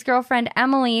and his girlfriend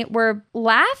Emily were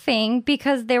laughing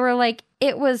because they were like,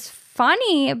 it was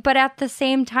funny, but at the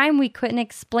same time, we couldn't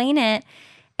explain it.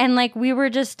 And like, we were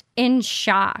just in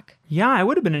shock. Yeah, I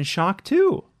would have been in shock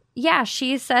too. Yeah,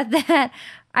 she said that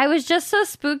I was just so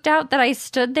spooked out that I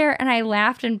stood there and I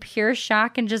laughed in pure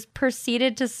shock and just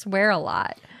proceeded to swear a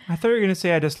lot. I thought you were going to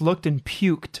say I just looked and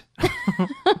puked.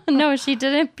 No, she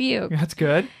didn't puke. That's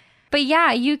good. But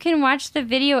yeah, you can watch the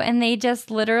video and they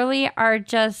just literally are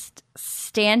just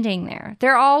standing there.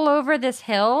 They're all over this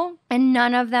hill and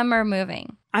none of them are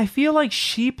moving. I feel like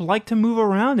sheep like to move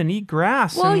around and eat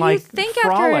grass Well, and like you think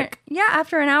frolic.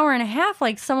 after an hour and a half,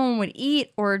 like someone would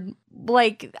eat or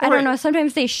like, I Or- don't know,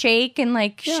 sometimes they shake and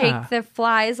like Yeah. shake the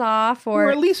flies off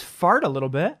Or at least fart a little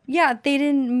bit. yeah, they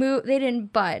didn't move, they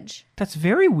didn't budge. That's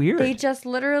very weird. They just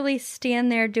literally stand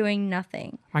there doing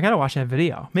nothing. I gotta watch that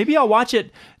video. Maybe I'll watch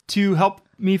it to help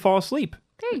me fall asleep.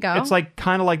 There you go. It's like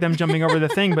kind of like them jumping over the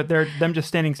thing, but they're them just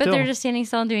standing but still. they're just standing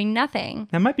still and doing nothing.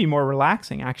 That might be more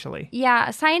relaxing, actually. Yeah,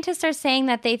 scientists are saying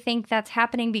that they think that's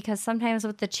happening because sometimes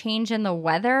with the change in the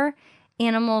weather,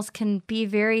 animals can be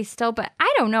very still, but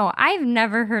I don't know. I've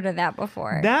never heard of that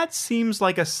before. That seems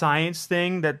like a science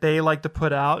thing that they like to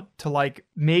put out to like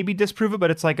maybe disprove it, but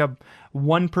it's like a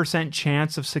 1%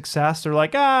 chance of success. They're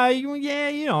like,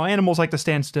 animals like to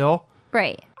stand still.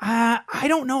 Right. I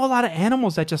don't know a lot of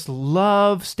animals that just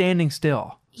love standing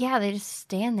still. Yeah, they just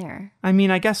stand there. I mean,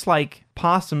 I guess like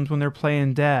possums when they're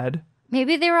playing dead.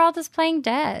 Maybe they were all just playing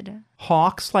dead.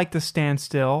 Hawks like to stand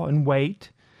still and wait.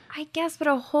 I guess, but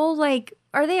a whole like,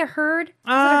 are they a herd? Is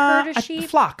it a herd of sheep?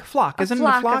 Flock. Isn't it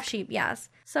a flock? Of sheep, yes.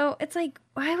 So it's like,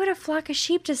 why would a flock of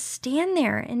sheep just stand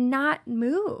there and not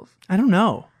move? I don't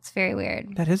know. It's very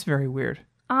weird. That is very weird.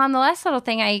 The last little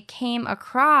thing I came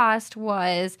across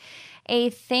was a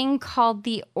thing called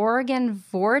the Oregon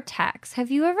Vortex.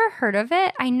 Have you ever heard of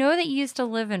it? I know that you used to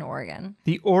live in Oregon.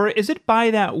 Is it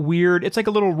by that weird, it's like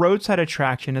a little roadside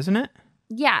attraction, isn't it?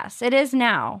 Yes, it is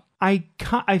now.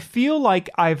 I feel like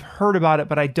I've heard about it,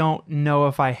 but I don't know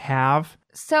if I have.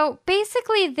 So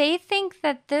basically, they think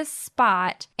that this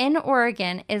spot in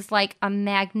Oregon is like a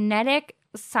magnetic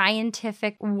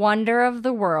scientific wonder of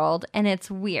the world, and it's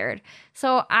weird.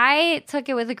 So I took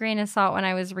it with a grain of salt when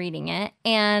I was reading it,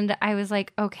 and I was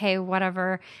like, okay,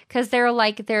 whatever, because they're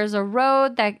like, there's a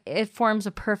road that it forms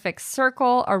a perfect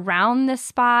circle around this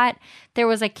spot. There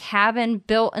was a cabin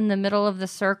built in the middle of the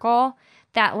circle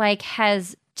that like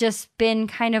has just been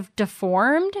kind of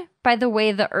deformed by the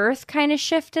way the earth kind of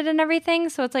shifted and everything.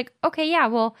 So it's like, okay, yeah,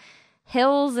 well,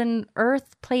 hills and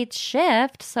earth plates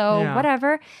shift, so Yeah.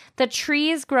 whatever. The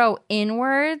trees grow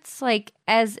inwards, but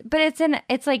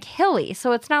it's like hilly,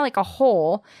 so it's not like a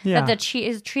hole Yeah. that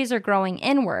the trees are growing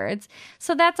inwards.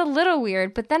 So that's a little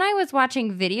weird. But then I was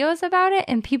watching videos about it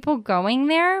and people going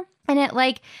there, and it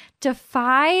like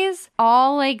defies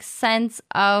all like sense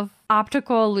of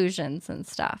optical illusions and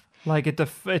stuff. Like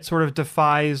it sort of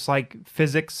defies like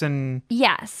physics and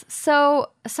Yes. So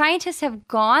scientists have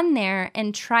gone there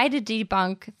and tried to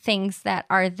debunk things that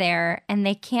are there, and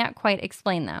they can't quite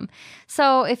explain them.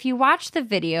 So if you watch the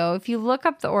video, if you look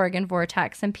up the Oregon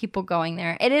Vortex and people going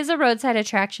there, it is a roadside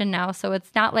attraction now. So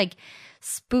it's not like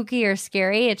spooky or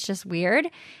scary. It's just weird.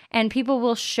 And people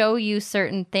will show you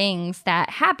certain things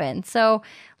that happen. So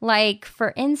like,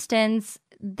 for instance,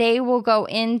 they will go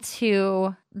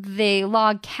into the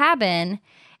log cabin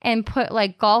and put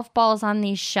like golf balls on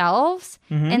these shelves,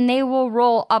 and they will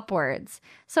roll upwards.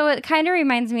 So it kind of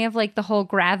reminds me of like the whole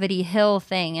Gravity Hill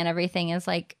thing, and everything is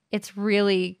like, it's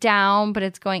really down, but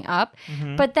it's going up.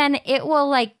 But then it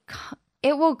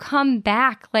will come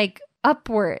back like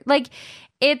upward. Like,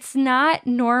 it's not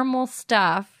normal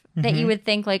stuff that you would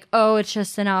think like, oh, it's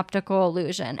just an optical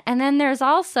illusion. And then there's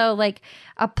also like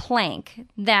a plank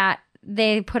that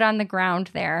they put on the ground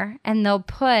there, and they'll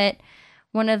put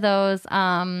one of those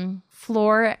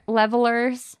floor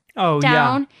levelers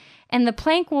down, and the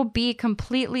plank will be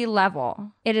completely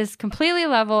level. It is completely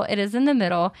level. It is in the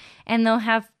middle, and they'll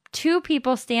have two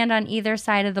people stand on either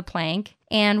side of the plank,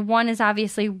 and one is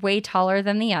obviously way taller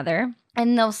than the other.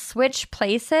 And they'll switch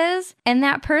places, and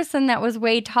that person that was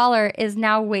way taller is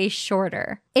now way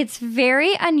shorter. It's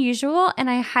very unusual, and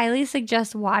I highly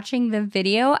suggest watching the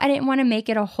video. I didn't want to make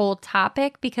it a whole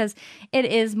topic because it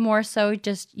is more so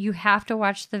just you have to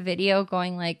watch the video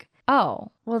going like,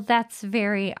 oh, well, that's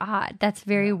very odd. That's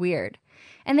very weird.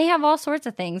 And they have all sorts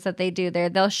of things that they do there.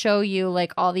 They'll show you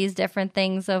like all these different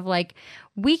things of like,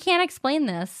 we can't explain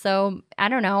this. So I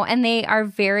don't know. And they are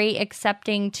very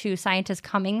accepting to scientists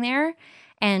coming there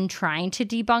and trying to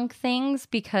debunk things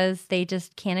because they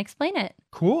just can't explain it.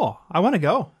 Cool. I want to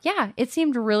go. Yeah, it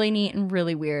seemed really neat and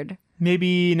really weird.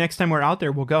 Maybe next time we're out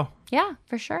there, we'll go. Yeah,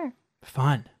 for sure.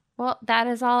 Fun. Well, that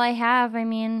is all I have. I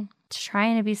mean,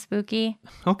 trying to be spooky.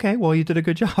 Okay, well, you did a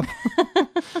good job.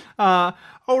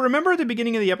 Remember at the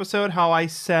beginning of the episode how I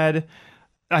said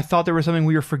I thought there was something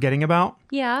we were forgetting about?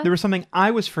 Yeah. There was something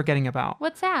I was forgetting about.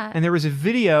 What's that? And there was a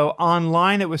video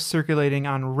online that was circulating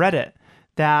on Reddit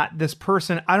that this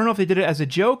person, I don't know if they did it as a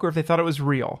joke or if they thought it was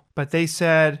real, but they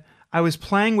said, I was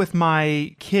playing with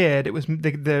my kid. It was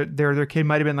their kid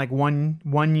might have been like 1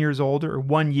 year old or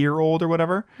 1 year old or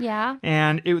whatever. Yeah.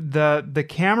 And the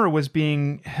camera was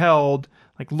being held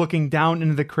like looking down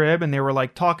into the crib, and they were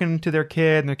like talking to their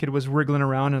kid, and their kid was wriggling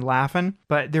around and laughing.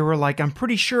 But they were like, I'm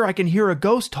pretty sure I can hear a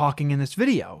ghost talking in this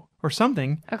video or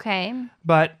something. Okay.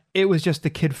 But it was just the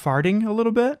kid farting a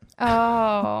little bit.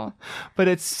 Oh. But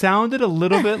it sounded a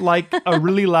little bit like a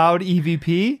really loud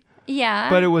EVP.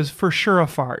 Yeah. But it was for sure a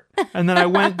fart. And then I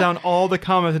went down all the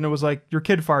comments and it was like, your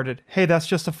kid farted. Hey, that's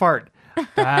just a fart.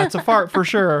 That's a fart for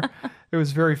sure. It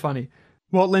was very funny.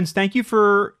 Well, Linz, thank you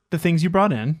for the things you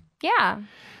brought in. Yeah.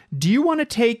 Do you want to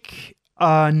take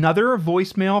another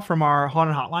voicemail from our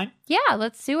haunted hotline? Yeah,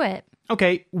 let's do it.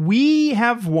 Okay, we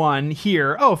have one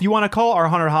here. Oh, if you want to call our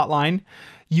haunted hotline,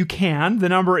 you can. The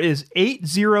number is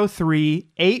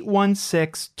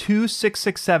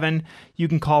 803-816-2667. You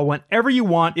can call whenever you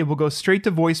want. It will go straight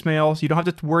to voicemail, so you don't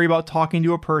have to worry about talking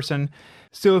to a person.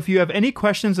 So if you have any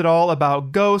questions at all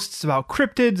about ghosts, about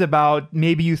cryptids, about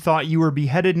maybe you thought you were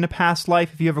beheaded in a past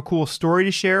life, if you have a cool story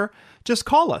to share, just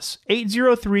call us,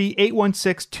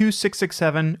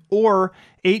 803-816-2667 or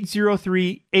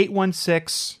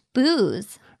 803-816...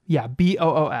 Booze. Yeah,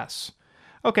 BOOS.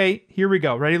 Okay, here we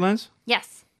go. Ready, Linz?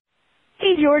 Yes.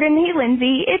 Hey, Jordan. Hey,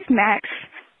 Lindsay. It's Max.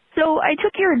 So I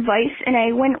took your advice and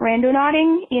I went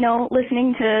randonauting,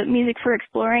 listening to Music for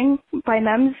Exploring by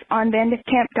Mems on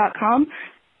banditcamp.com.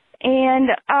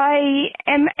 And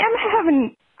I'm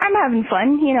having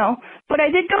fun, but I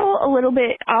did go a little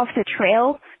bit off the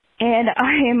trail and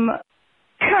I'm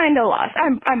kind of lost.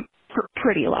 I'm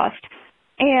pretty lost.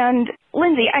 And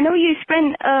Lindsay, I know you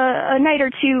spent a night or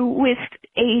two with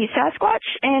a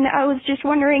Sasquatch, and I was just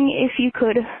wondering if you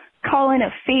could call in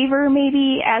a favor,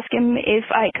 maybe ask him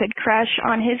if I could crash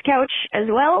on his couch as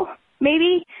well,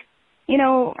 maybe,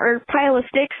 or pile of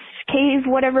sticks, cave,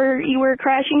 whatever you were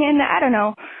crashing in. I don't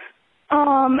know.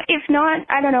 If not,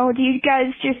 I don't know. Do you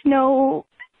guys just know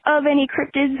of any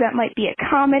cryptids that might be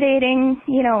accommodating,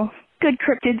 good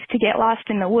cryptids to get lost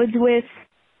in the woods with?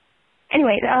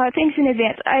 Anyway, thanks in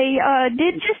advance. I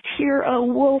did just hear a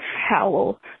wolf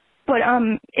howl, but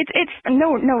it's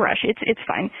no rush. It's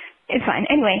fine. It's fine.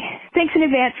 Anyway, thanks in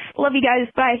advance. Love you guys.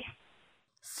 Bye.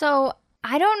 So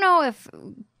I don't know if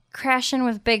crashing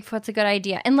with Bigfoot's a good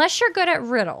idea, unless you're good at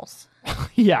riddles.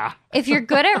 Yeah. If you're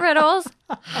good at riddles,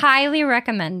 highly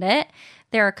recommend it.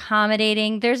 They're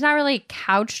accommodating. There's not really a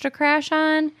couch to crash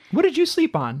on. What did you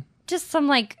sleep on? Just some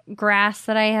grass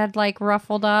that I had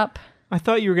ruffled up. I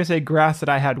thought you were going to say grass that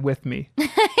I had with me.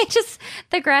 Just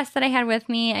the grass that I had with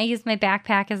me. I used my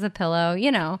backpack as a pillow,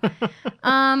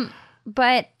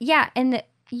 But yeah, and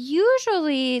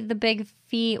usually the big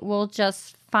feet will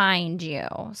just find you.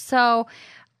 So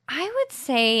I would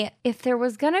say if there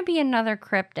was going to be another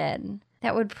cryptid,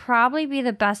 that would probably be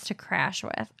the best to crash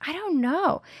with. I don't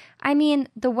know. I mean,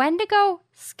 the Wendigo,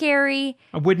 scary.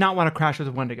 I would not want to crash with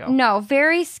a Wendigo. No,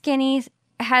 very skinny,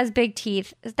 has big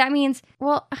teeth. That means,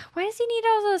 well, why does he need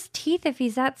all those teeth if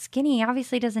he's that skinny? He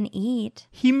obviously doesn't eat.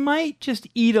 He might just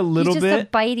eat a little bit. He's just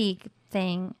a bitey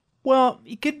thing. Well,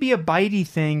 it could be a bitey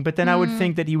thing, but then I would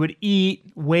think that he would eat,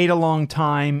 wait a long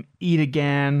time, eat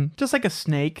again, just like a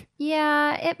snake.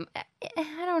 Yeah,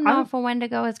 I don't know if a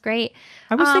Wendigo is great.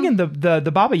 I was thinking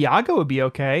the Baba Yaga would be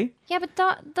okay. Yeah, but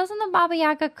doesn't the Baba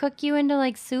Yaga cook you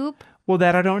into soup? Well,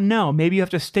 that I don't know. Maybe you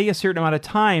have to stay a certain amount of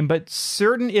time, but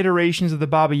certain iterations of the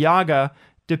Baba Yaga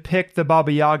depict the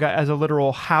Baba Yaga as a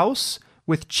literal house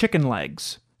with chicken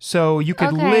legs. So you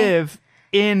could live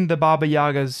in the Baba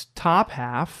Yaga's top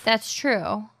half. That's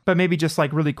true. But maybe just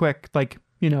really quick,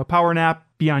 power nap,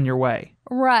 be on your way.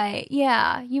 Right.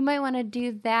 Yeah. You might want to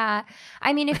do that.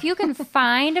 I mean, if you can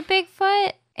find a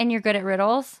Bigfoot and you're good at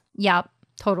riddles, yep,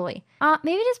 totally.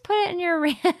 Maybe just put it in your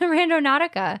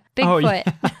Randonautica. Bigfoot. Oh, yeah.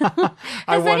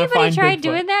 Has anybody tried Bigfoot.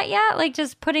 doing that yet?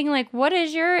 Just putting what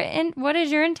is your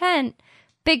intent?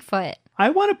 Bigfoot. I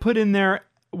want to put in there,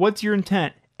 what's your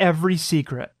intent? Every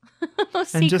secret.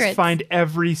 And just find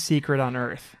every secret on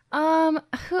Earth. The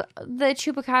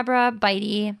Chupacabra,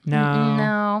 bitey. No.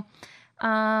 No.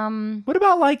 What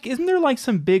about isn't there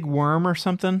some big worm or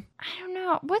something? I don't know.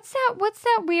 Oh, what's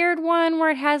that weird one where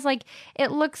it has like,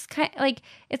 it looks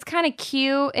it's kind of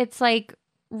cute. It's like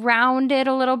rounded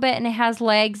a little bit and it has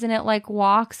legs and it like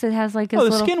walks. It has like this the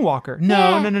little Skinwalker.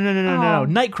 No. Oh.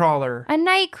 Nightcrawler. A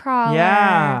Nightcrawler.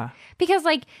 Yeah. Because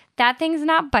like that thing's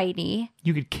not bitey.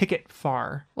 You could kick it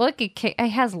far. Well, it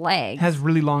has legs. It has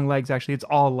really long legs, actually. It's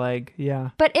all leg.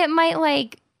 Yeah. But it might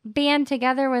like band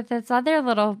together with its other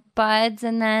little buds,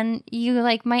 and then you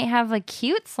like might have a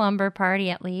cute slumber party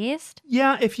at least.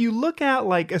 Yeah, if you look at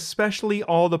like especially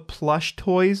all the plush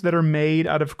toys that are made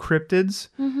out of cryptids,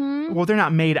 well, they're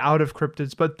not made out of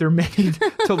cryptids, but they're made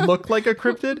to look like a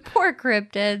cryptid. Poor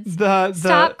cryptids.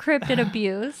 Stop cryptid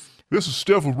abuse. This is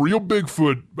stuff with real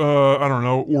Bigfoot, I don't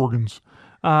know, organs.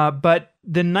 But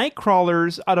the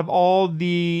Nightcrawlers, out of all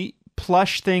the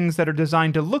plush things that are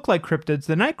designed to look like cryptids,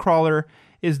 the Nightcrawler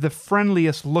is the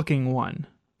friendliest looking one.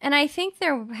 And I think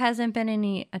there hasn't been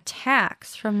any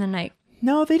attacks from the night.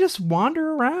 No, they just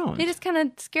wander around. They just kind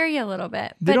of scare you a little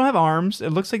bit. They don't have arms.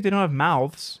 It looks like they don't have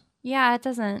mouths. Yeah, it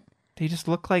doesn't. They just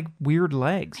look like weird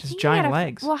legs, just giant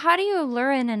legs. Well, how do you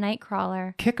lure in a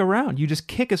Nightcrawler? Kick around. You just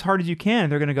kick as hard as you can.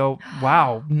 They're going to go,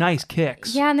 wow, nice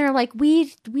kicks. Yeah, and they're like,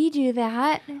 we do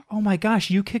that. Oh my gosh,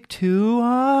 you kick too?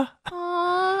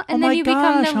 Aww. And then you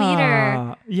become the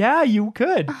leader. Yeah, you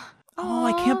could. Oh,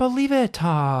 I can't believe it.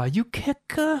 You kick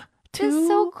too? This is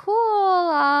so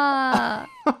cool.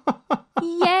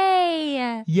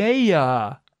 Yay.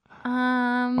 Yeah.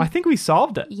 I think we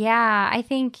solved it. Yeah, I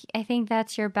think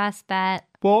that's your best bet.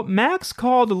 Well, Max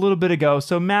called a little bit ago.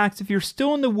 So Max, if you're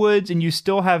still in the woods and you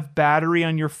still have battery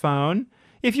on your phone,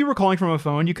 if you were calling from a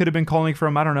phone, you could have been calling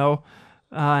from, I don't know,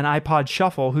 an iPod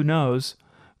Shuffle, who knows?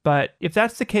 But if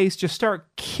that's the case, just start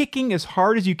kicking as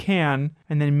hard as you can,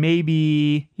 and then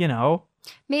maybe,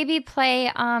 maybe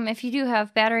play, if you do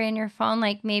have battery in your phone,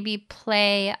 like maybe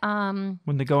play, When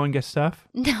the Going Gets Tough?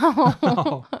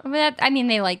 No.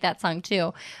 They like that song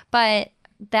too. But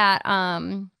that,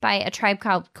 by A Tribe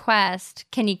Called Quest,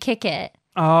 Can You Kick It?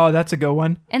 Oh, that's a good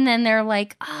one. And then they're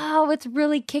like, oh, it's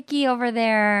really kicky over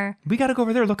there. We got to go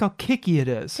over there. Look how kicky it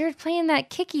is. They're playing that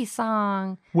kicky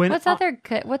song. What's another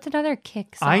kick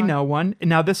song? I know one.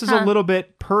 Now, this is a little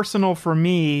bit personal for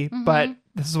me, but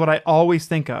this is what I always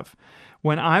think of.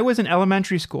 When I was in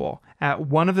elementary school, at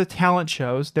one of the talent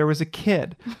shows, there was a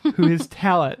kid who is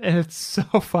talent, and it's so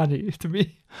funny to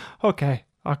me. Okay.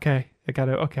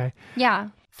 Yeah.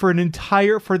 For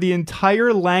the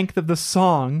entire length of the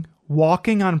song,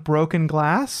 Walking on Broken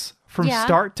Glass, from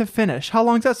start to finish. How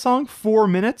long is that song? 4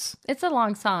 minutes? It's a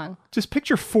long song. Just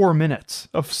picture 4 minutes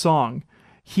of song.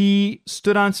 He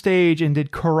stood on stage and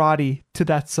did karate to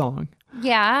that song.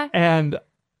 Yeah. And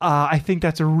I think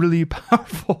that's a really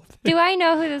powerful thing. Do I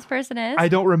know who this person is? I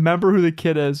don't remember who the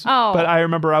kid is. Oh. But I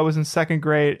remember I was in second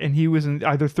grade and he was in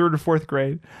either third or fourth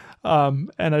grade. And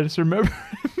I just remember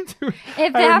him doing,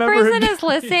 if that person is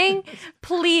listening,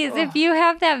 please, if you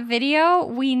have that video,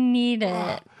 we need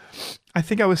it. I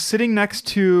think I was sitting next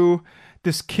to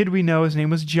this kid we know. His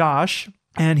name was Josh.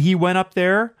 And he went up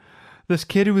there, this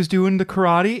kid who was doing the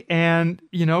karate, and,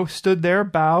 stood there,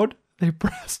 bowed. They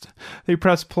pressed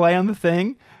play on the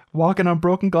thing. Walking on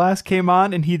Broken Glass came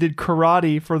on, and he did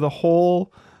karate for the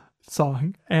whole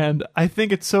song. And I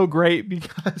think it's so great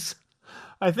because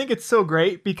I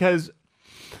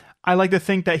like to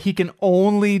think that he can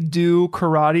only do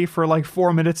karate for like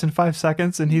 4 minutes and 5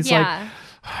 seconds. And he's like,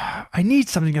 I need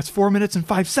something that's 4 minutes and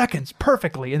 5 seconds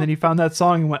perfectly. And then he found that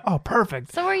song and went, oh,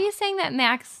 perfect. So are you saying that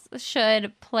Max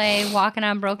should play Walking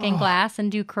on Broken Glass and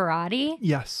do karate?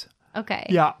 Yes. Okay.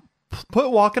 Yeah.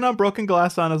 Put Walking on Broken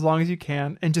Glass on as long as you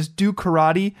can and just do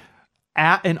karate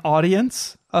at an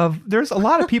audience of, there's a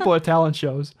lot of people at talent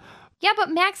shows. Yeah, but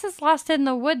Max is lost in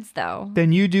the woods, though.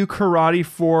 Then you do karate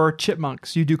for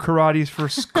chipmunks. You do karates for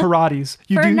karates.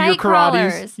 You for do your karates.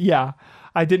 karates. Yeah.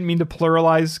 I didn't mean to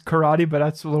pluralize karate, but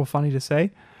that's a little funny to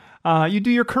say. You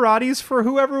do your karates for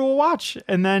whoever will watch.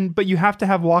 But you have to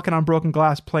have Walking on Broken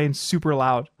Glass playing super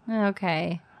loud.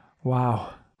 Okay.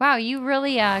 Wow. Wow, you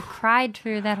really cried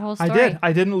through that whole story. I did.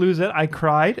 I didn't lose it. I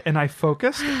cried and I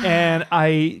focused. And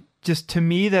to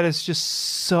me, that is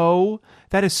so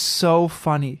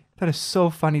funny. That is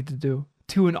so funny to do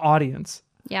to an audience.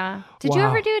 Yeah. Did you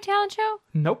ever do a talent show?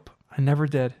 Nope. I never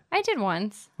did. I did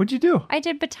once. What'd you do? I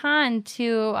did baton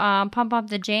to Pump Up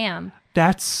the Jam.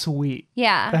 That's sweet.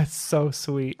 Yeah. That's so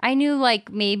sweet. I knew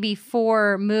like maybe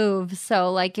 4 moves.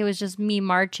 So like it was just me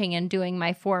marching and doing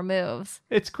my 4 moves.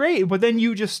 It's great. But then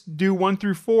you just do 1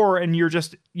 through 4 and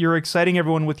you're exciting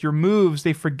everyone with your moves.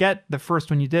 They forget the first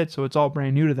one you did. So it's all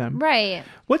brand new to them. Right.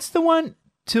 What's the one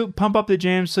to pump up the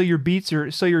jam so your beats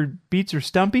are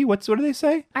stumpy? What do they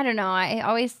say? I don't know. I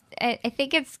always I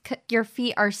think it's your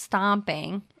feet are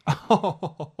stomping.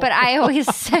 But I always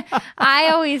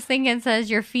think it says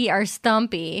your feet are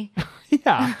stumpy.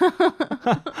 Yeah.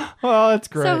 Well, that's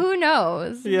great. So who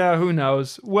knows? Yeah, who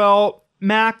knows? Well,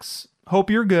 Max, hope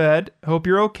you're good. Hope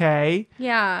you're okay.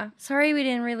 Yeah. Sorry we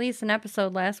didn't release an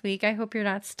episode last week. I hope you're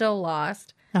not still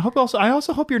lost. I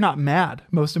also hope you're not mad,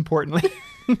 most importantly.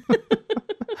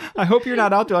 I hope you're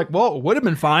not out there like, well, it would have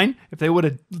been fine if they would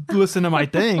have listened to my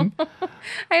thing.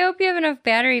 I hope you have enough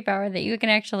battery power that you can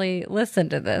actually listen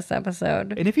to this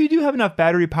episode. And if you do have enough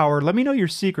battery power, let me know your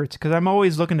secrets, because I'm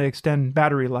always looking to extend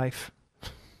battery life.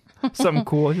 Something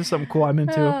cool. Just something cool I'm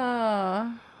into.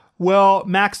 Oh. Well,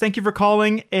 Max, thank you for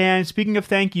calling. And speaking of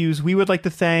thank yous, we would like to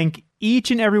thank each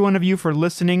and every one of you for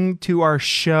listening to our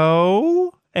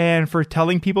show and for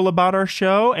telling people about our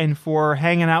show and for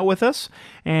hanging out with us.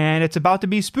 And it's about to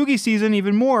be spooky season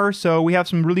even more, so we have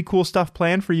some really cool stuff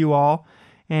planned for you all.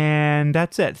 And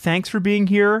that's it. Thanks for being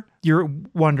here. You're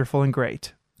wonderful and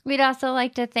great. We'd also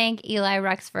like to thank Eli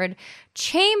Rexford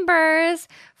Chambers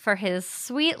for his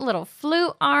sweet little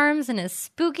flute arms and his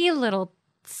spooky little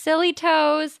silly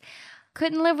toes.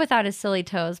 Couldn't live without his silly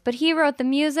toes, but he wrote the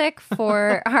music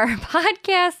for our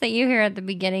podcast that you hear at the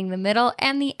beginning, the middle,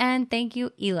 and the end. Thank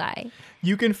you, Eli.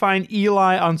 You can find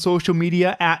Eli on social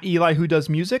media at Eli Who Does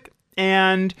Music.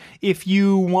 And if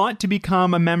you want to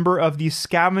become a member of the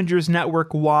Scavengers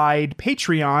Network-wide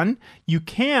Patreon, you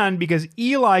can, because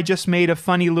Eli just made a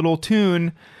funny little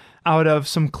tune out of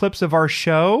some clips of our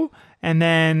show, and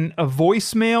then a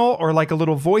voicemail or like a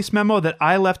little voice memo that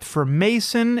I left for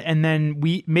Mason, and then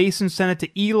Mason sent it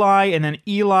to Eli, and then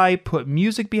Eli put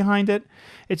music behind it.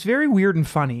 It's very weird and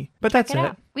funny, but that's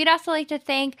it. We'd also like to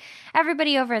thank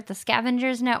everybody over at the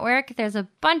Scavengers Network. There's a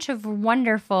bunch of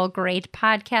wonderful, great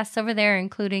podcasts over there,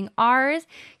 including ours.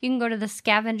 You can go to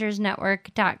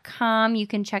thescavengersnetwork.com. You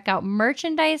can check out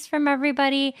merchandise from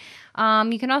everybody.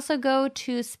 You can also go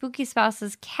to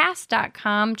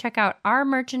spookyspousescast.com, check out our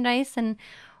merchandise and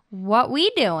what we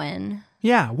doing.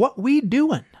 Yeah, what we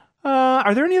doing.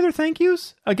 Are there any other thank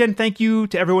yous? Again, thank you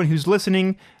to everyone who's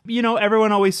listening. You know,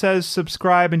 everyone always says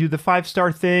subscribe and do the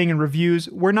 5-star thing and reviews.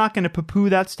 We're not going to poo-poo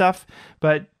that stuff,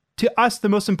 but to us, the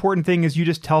most important thing is you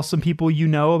just tell some people you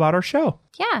know about our show.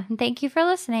 Yeah, and thank you for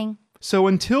listening. So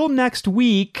until next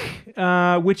week,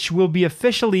 which will be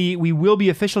officially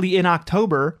in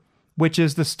October, which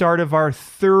is the start of our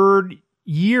 3rd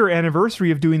year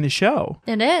anniversary of doing the show.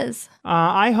 It is.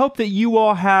 I hope that you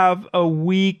all have a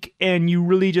week and you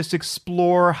really just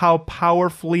explore how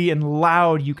powerfully and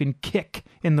loud you can kick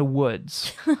in the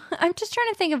woods. I'm just trying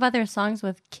to think of other songs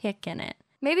with kick in it.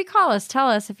 Maybe call us. Tell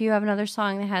us if you have another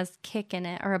song that has kick in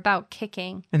it or about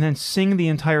kicking. And then sing the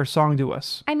entire song to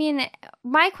us. I mean,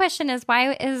 my question is,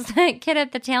 why is the kid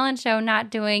at the talent show not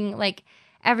doing like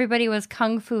everybody was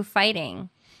kung fu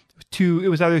fighting? It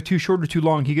was either too short or too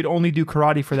long. He could only do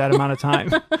karate for that amount of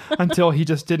time until he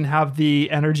just didn't have the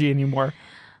energy anymore.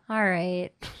 All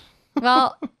right.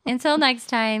 Well, until next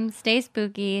time, stay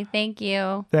spooky. Thank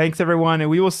you. Thanks, everyone. And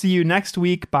we will see you next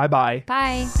week. Bye-bye.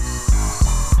 Bye.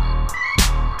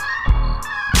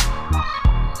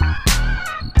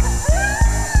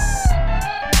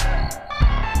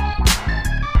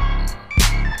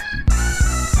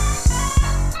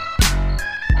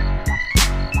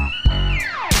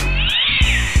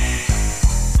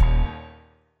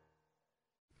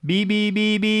 B.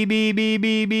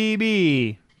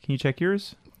 Can you check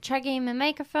yours? Checking my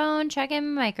microphone.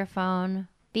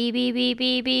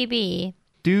 B.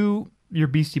 Do your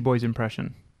Beastie Boys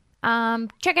impression.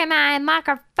 Checking my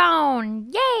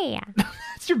microphone. Yeah.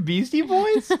 That's your Beastie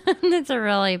Boys? That's a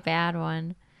really bad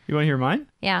one. You want to hear mine?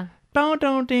 Yeah. Yours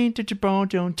isn't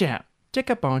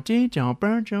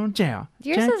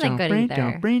good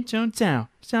either.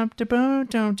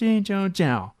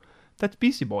 That's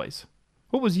Beastie Boys.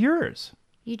 What was yours?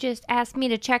 You just asked me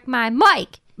to check my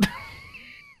mic.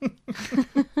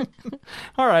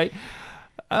 All right.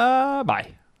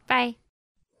 Bye. Bye.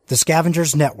 The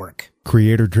Scavengers Network.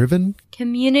 Creator-driven.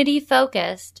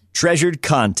 Community-focused. Treasured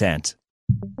content.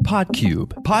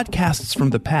 Podcube, podcasts from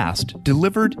the past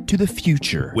delivered to the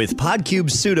future. With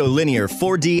Podcube's pseudo-linear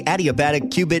 4D adiabatic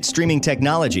qubit streaming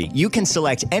technology, you can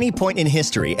select any point in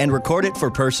history and record it for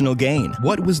personal gain.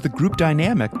 What was the group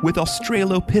dynamic with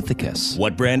Australopithecus?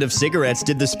 What brand of cigarettes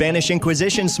did the Spanish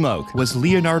Inquisition smoke? Was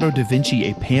Leonardo da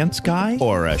Vinci a pants guy?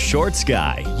 Or a shorts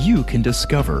guy? You can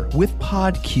discover with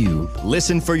Podcube.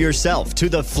 Listen for yourself to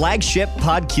the flagship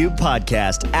Podcube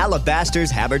podcast,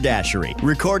 Alabaster's Haberdashery,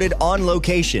 recorded on location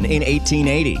in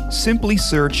 1880. Simply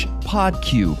search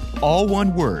Podcube all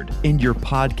one word, in your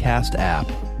podcast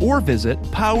app. Or visit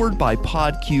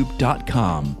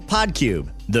poweredbypodcube.com. Podcube,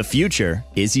 the future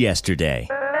is yesterday.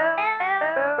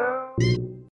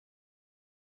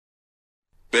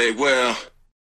 Big Will.